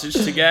of sausage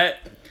to get.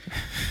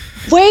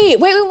 Wait.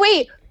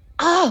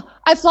 Oh,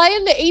 I fly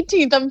in the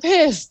 18th. I'm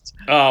pissed.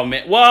 Oh,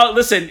 man. Well,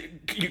 listen,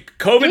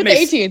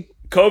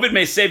 COVID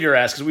may save your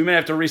ass because we may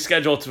have to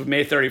reschedule to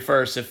May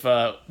 31st if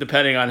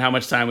depending on how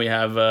much time we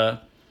have.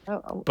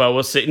 But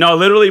we'll see. No,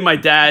 literally, my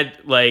dad,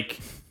 like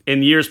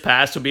in years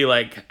past, would be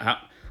like,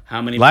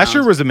 how many? Last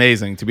year was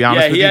amazing. To be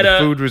honest with you, the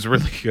food was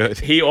really good.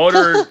 He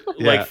ordered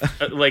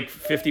like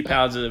 50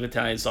 pounds of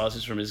Italian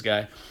sausage from his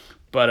guy,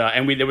 but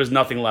there was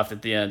nothing left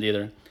at the end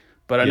either.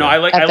 But no, I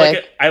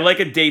like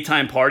a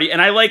daytime party, and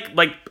I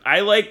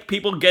like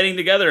people getting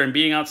together and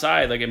being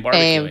outside, like in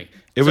barbecuing.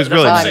 It was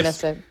really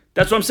nice.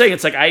 That's what I'm saying.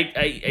 It's like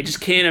I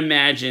just can't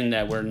imagine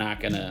that we're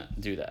not gonna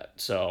do that.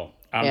 So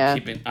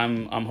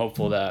I'm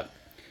hopeful that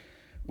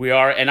we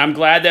are, and I'm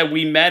glad that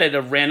we met at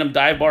a random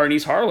dive bar in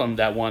East Harlem.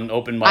 That one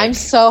open mic. I'm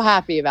so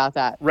happy about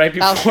that. Right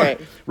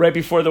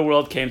before the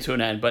world came to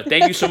an end. But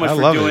thank you so much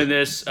for doing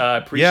this.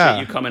 Appreciate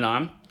you coming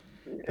on.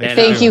 And,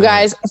 thank you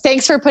guys.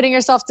 Thanks for putting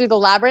yourself through the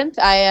labyrinth.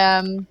 I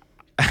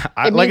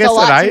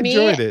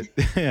enjoyed it.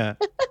 Yeah.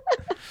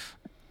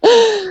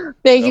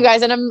 Thank you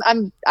guys, and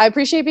I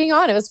appreciate being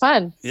on. It was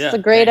fun. Yeah, it's a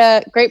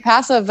great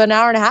pass of an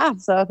hour and a half.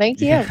 So thank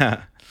you.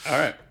 Yeah. All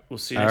right, we'll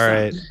see you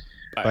next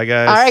time. Bye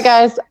guys. All right,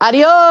 guys.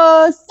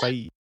 Adios.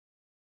 Bye.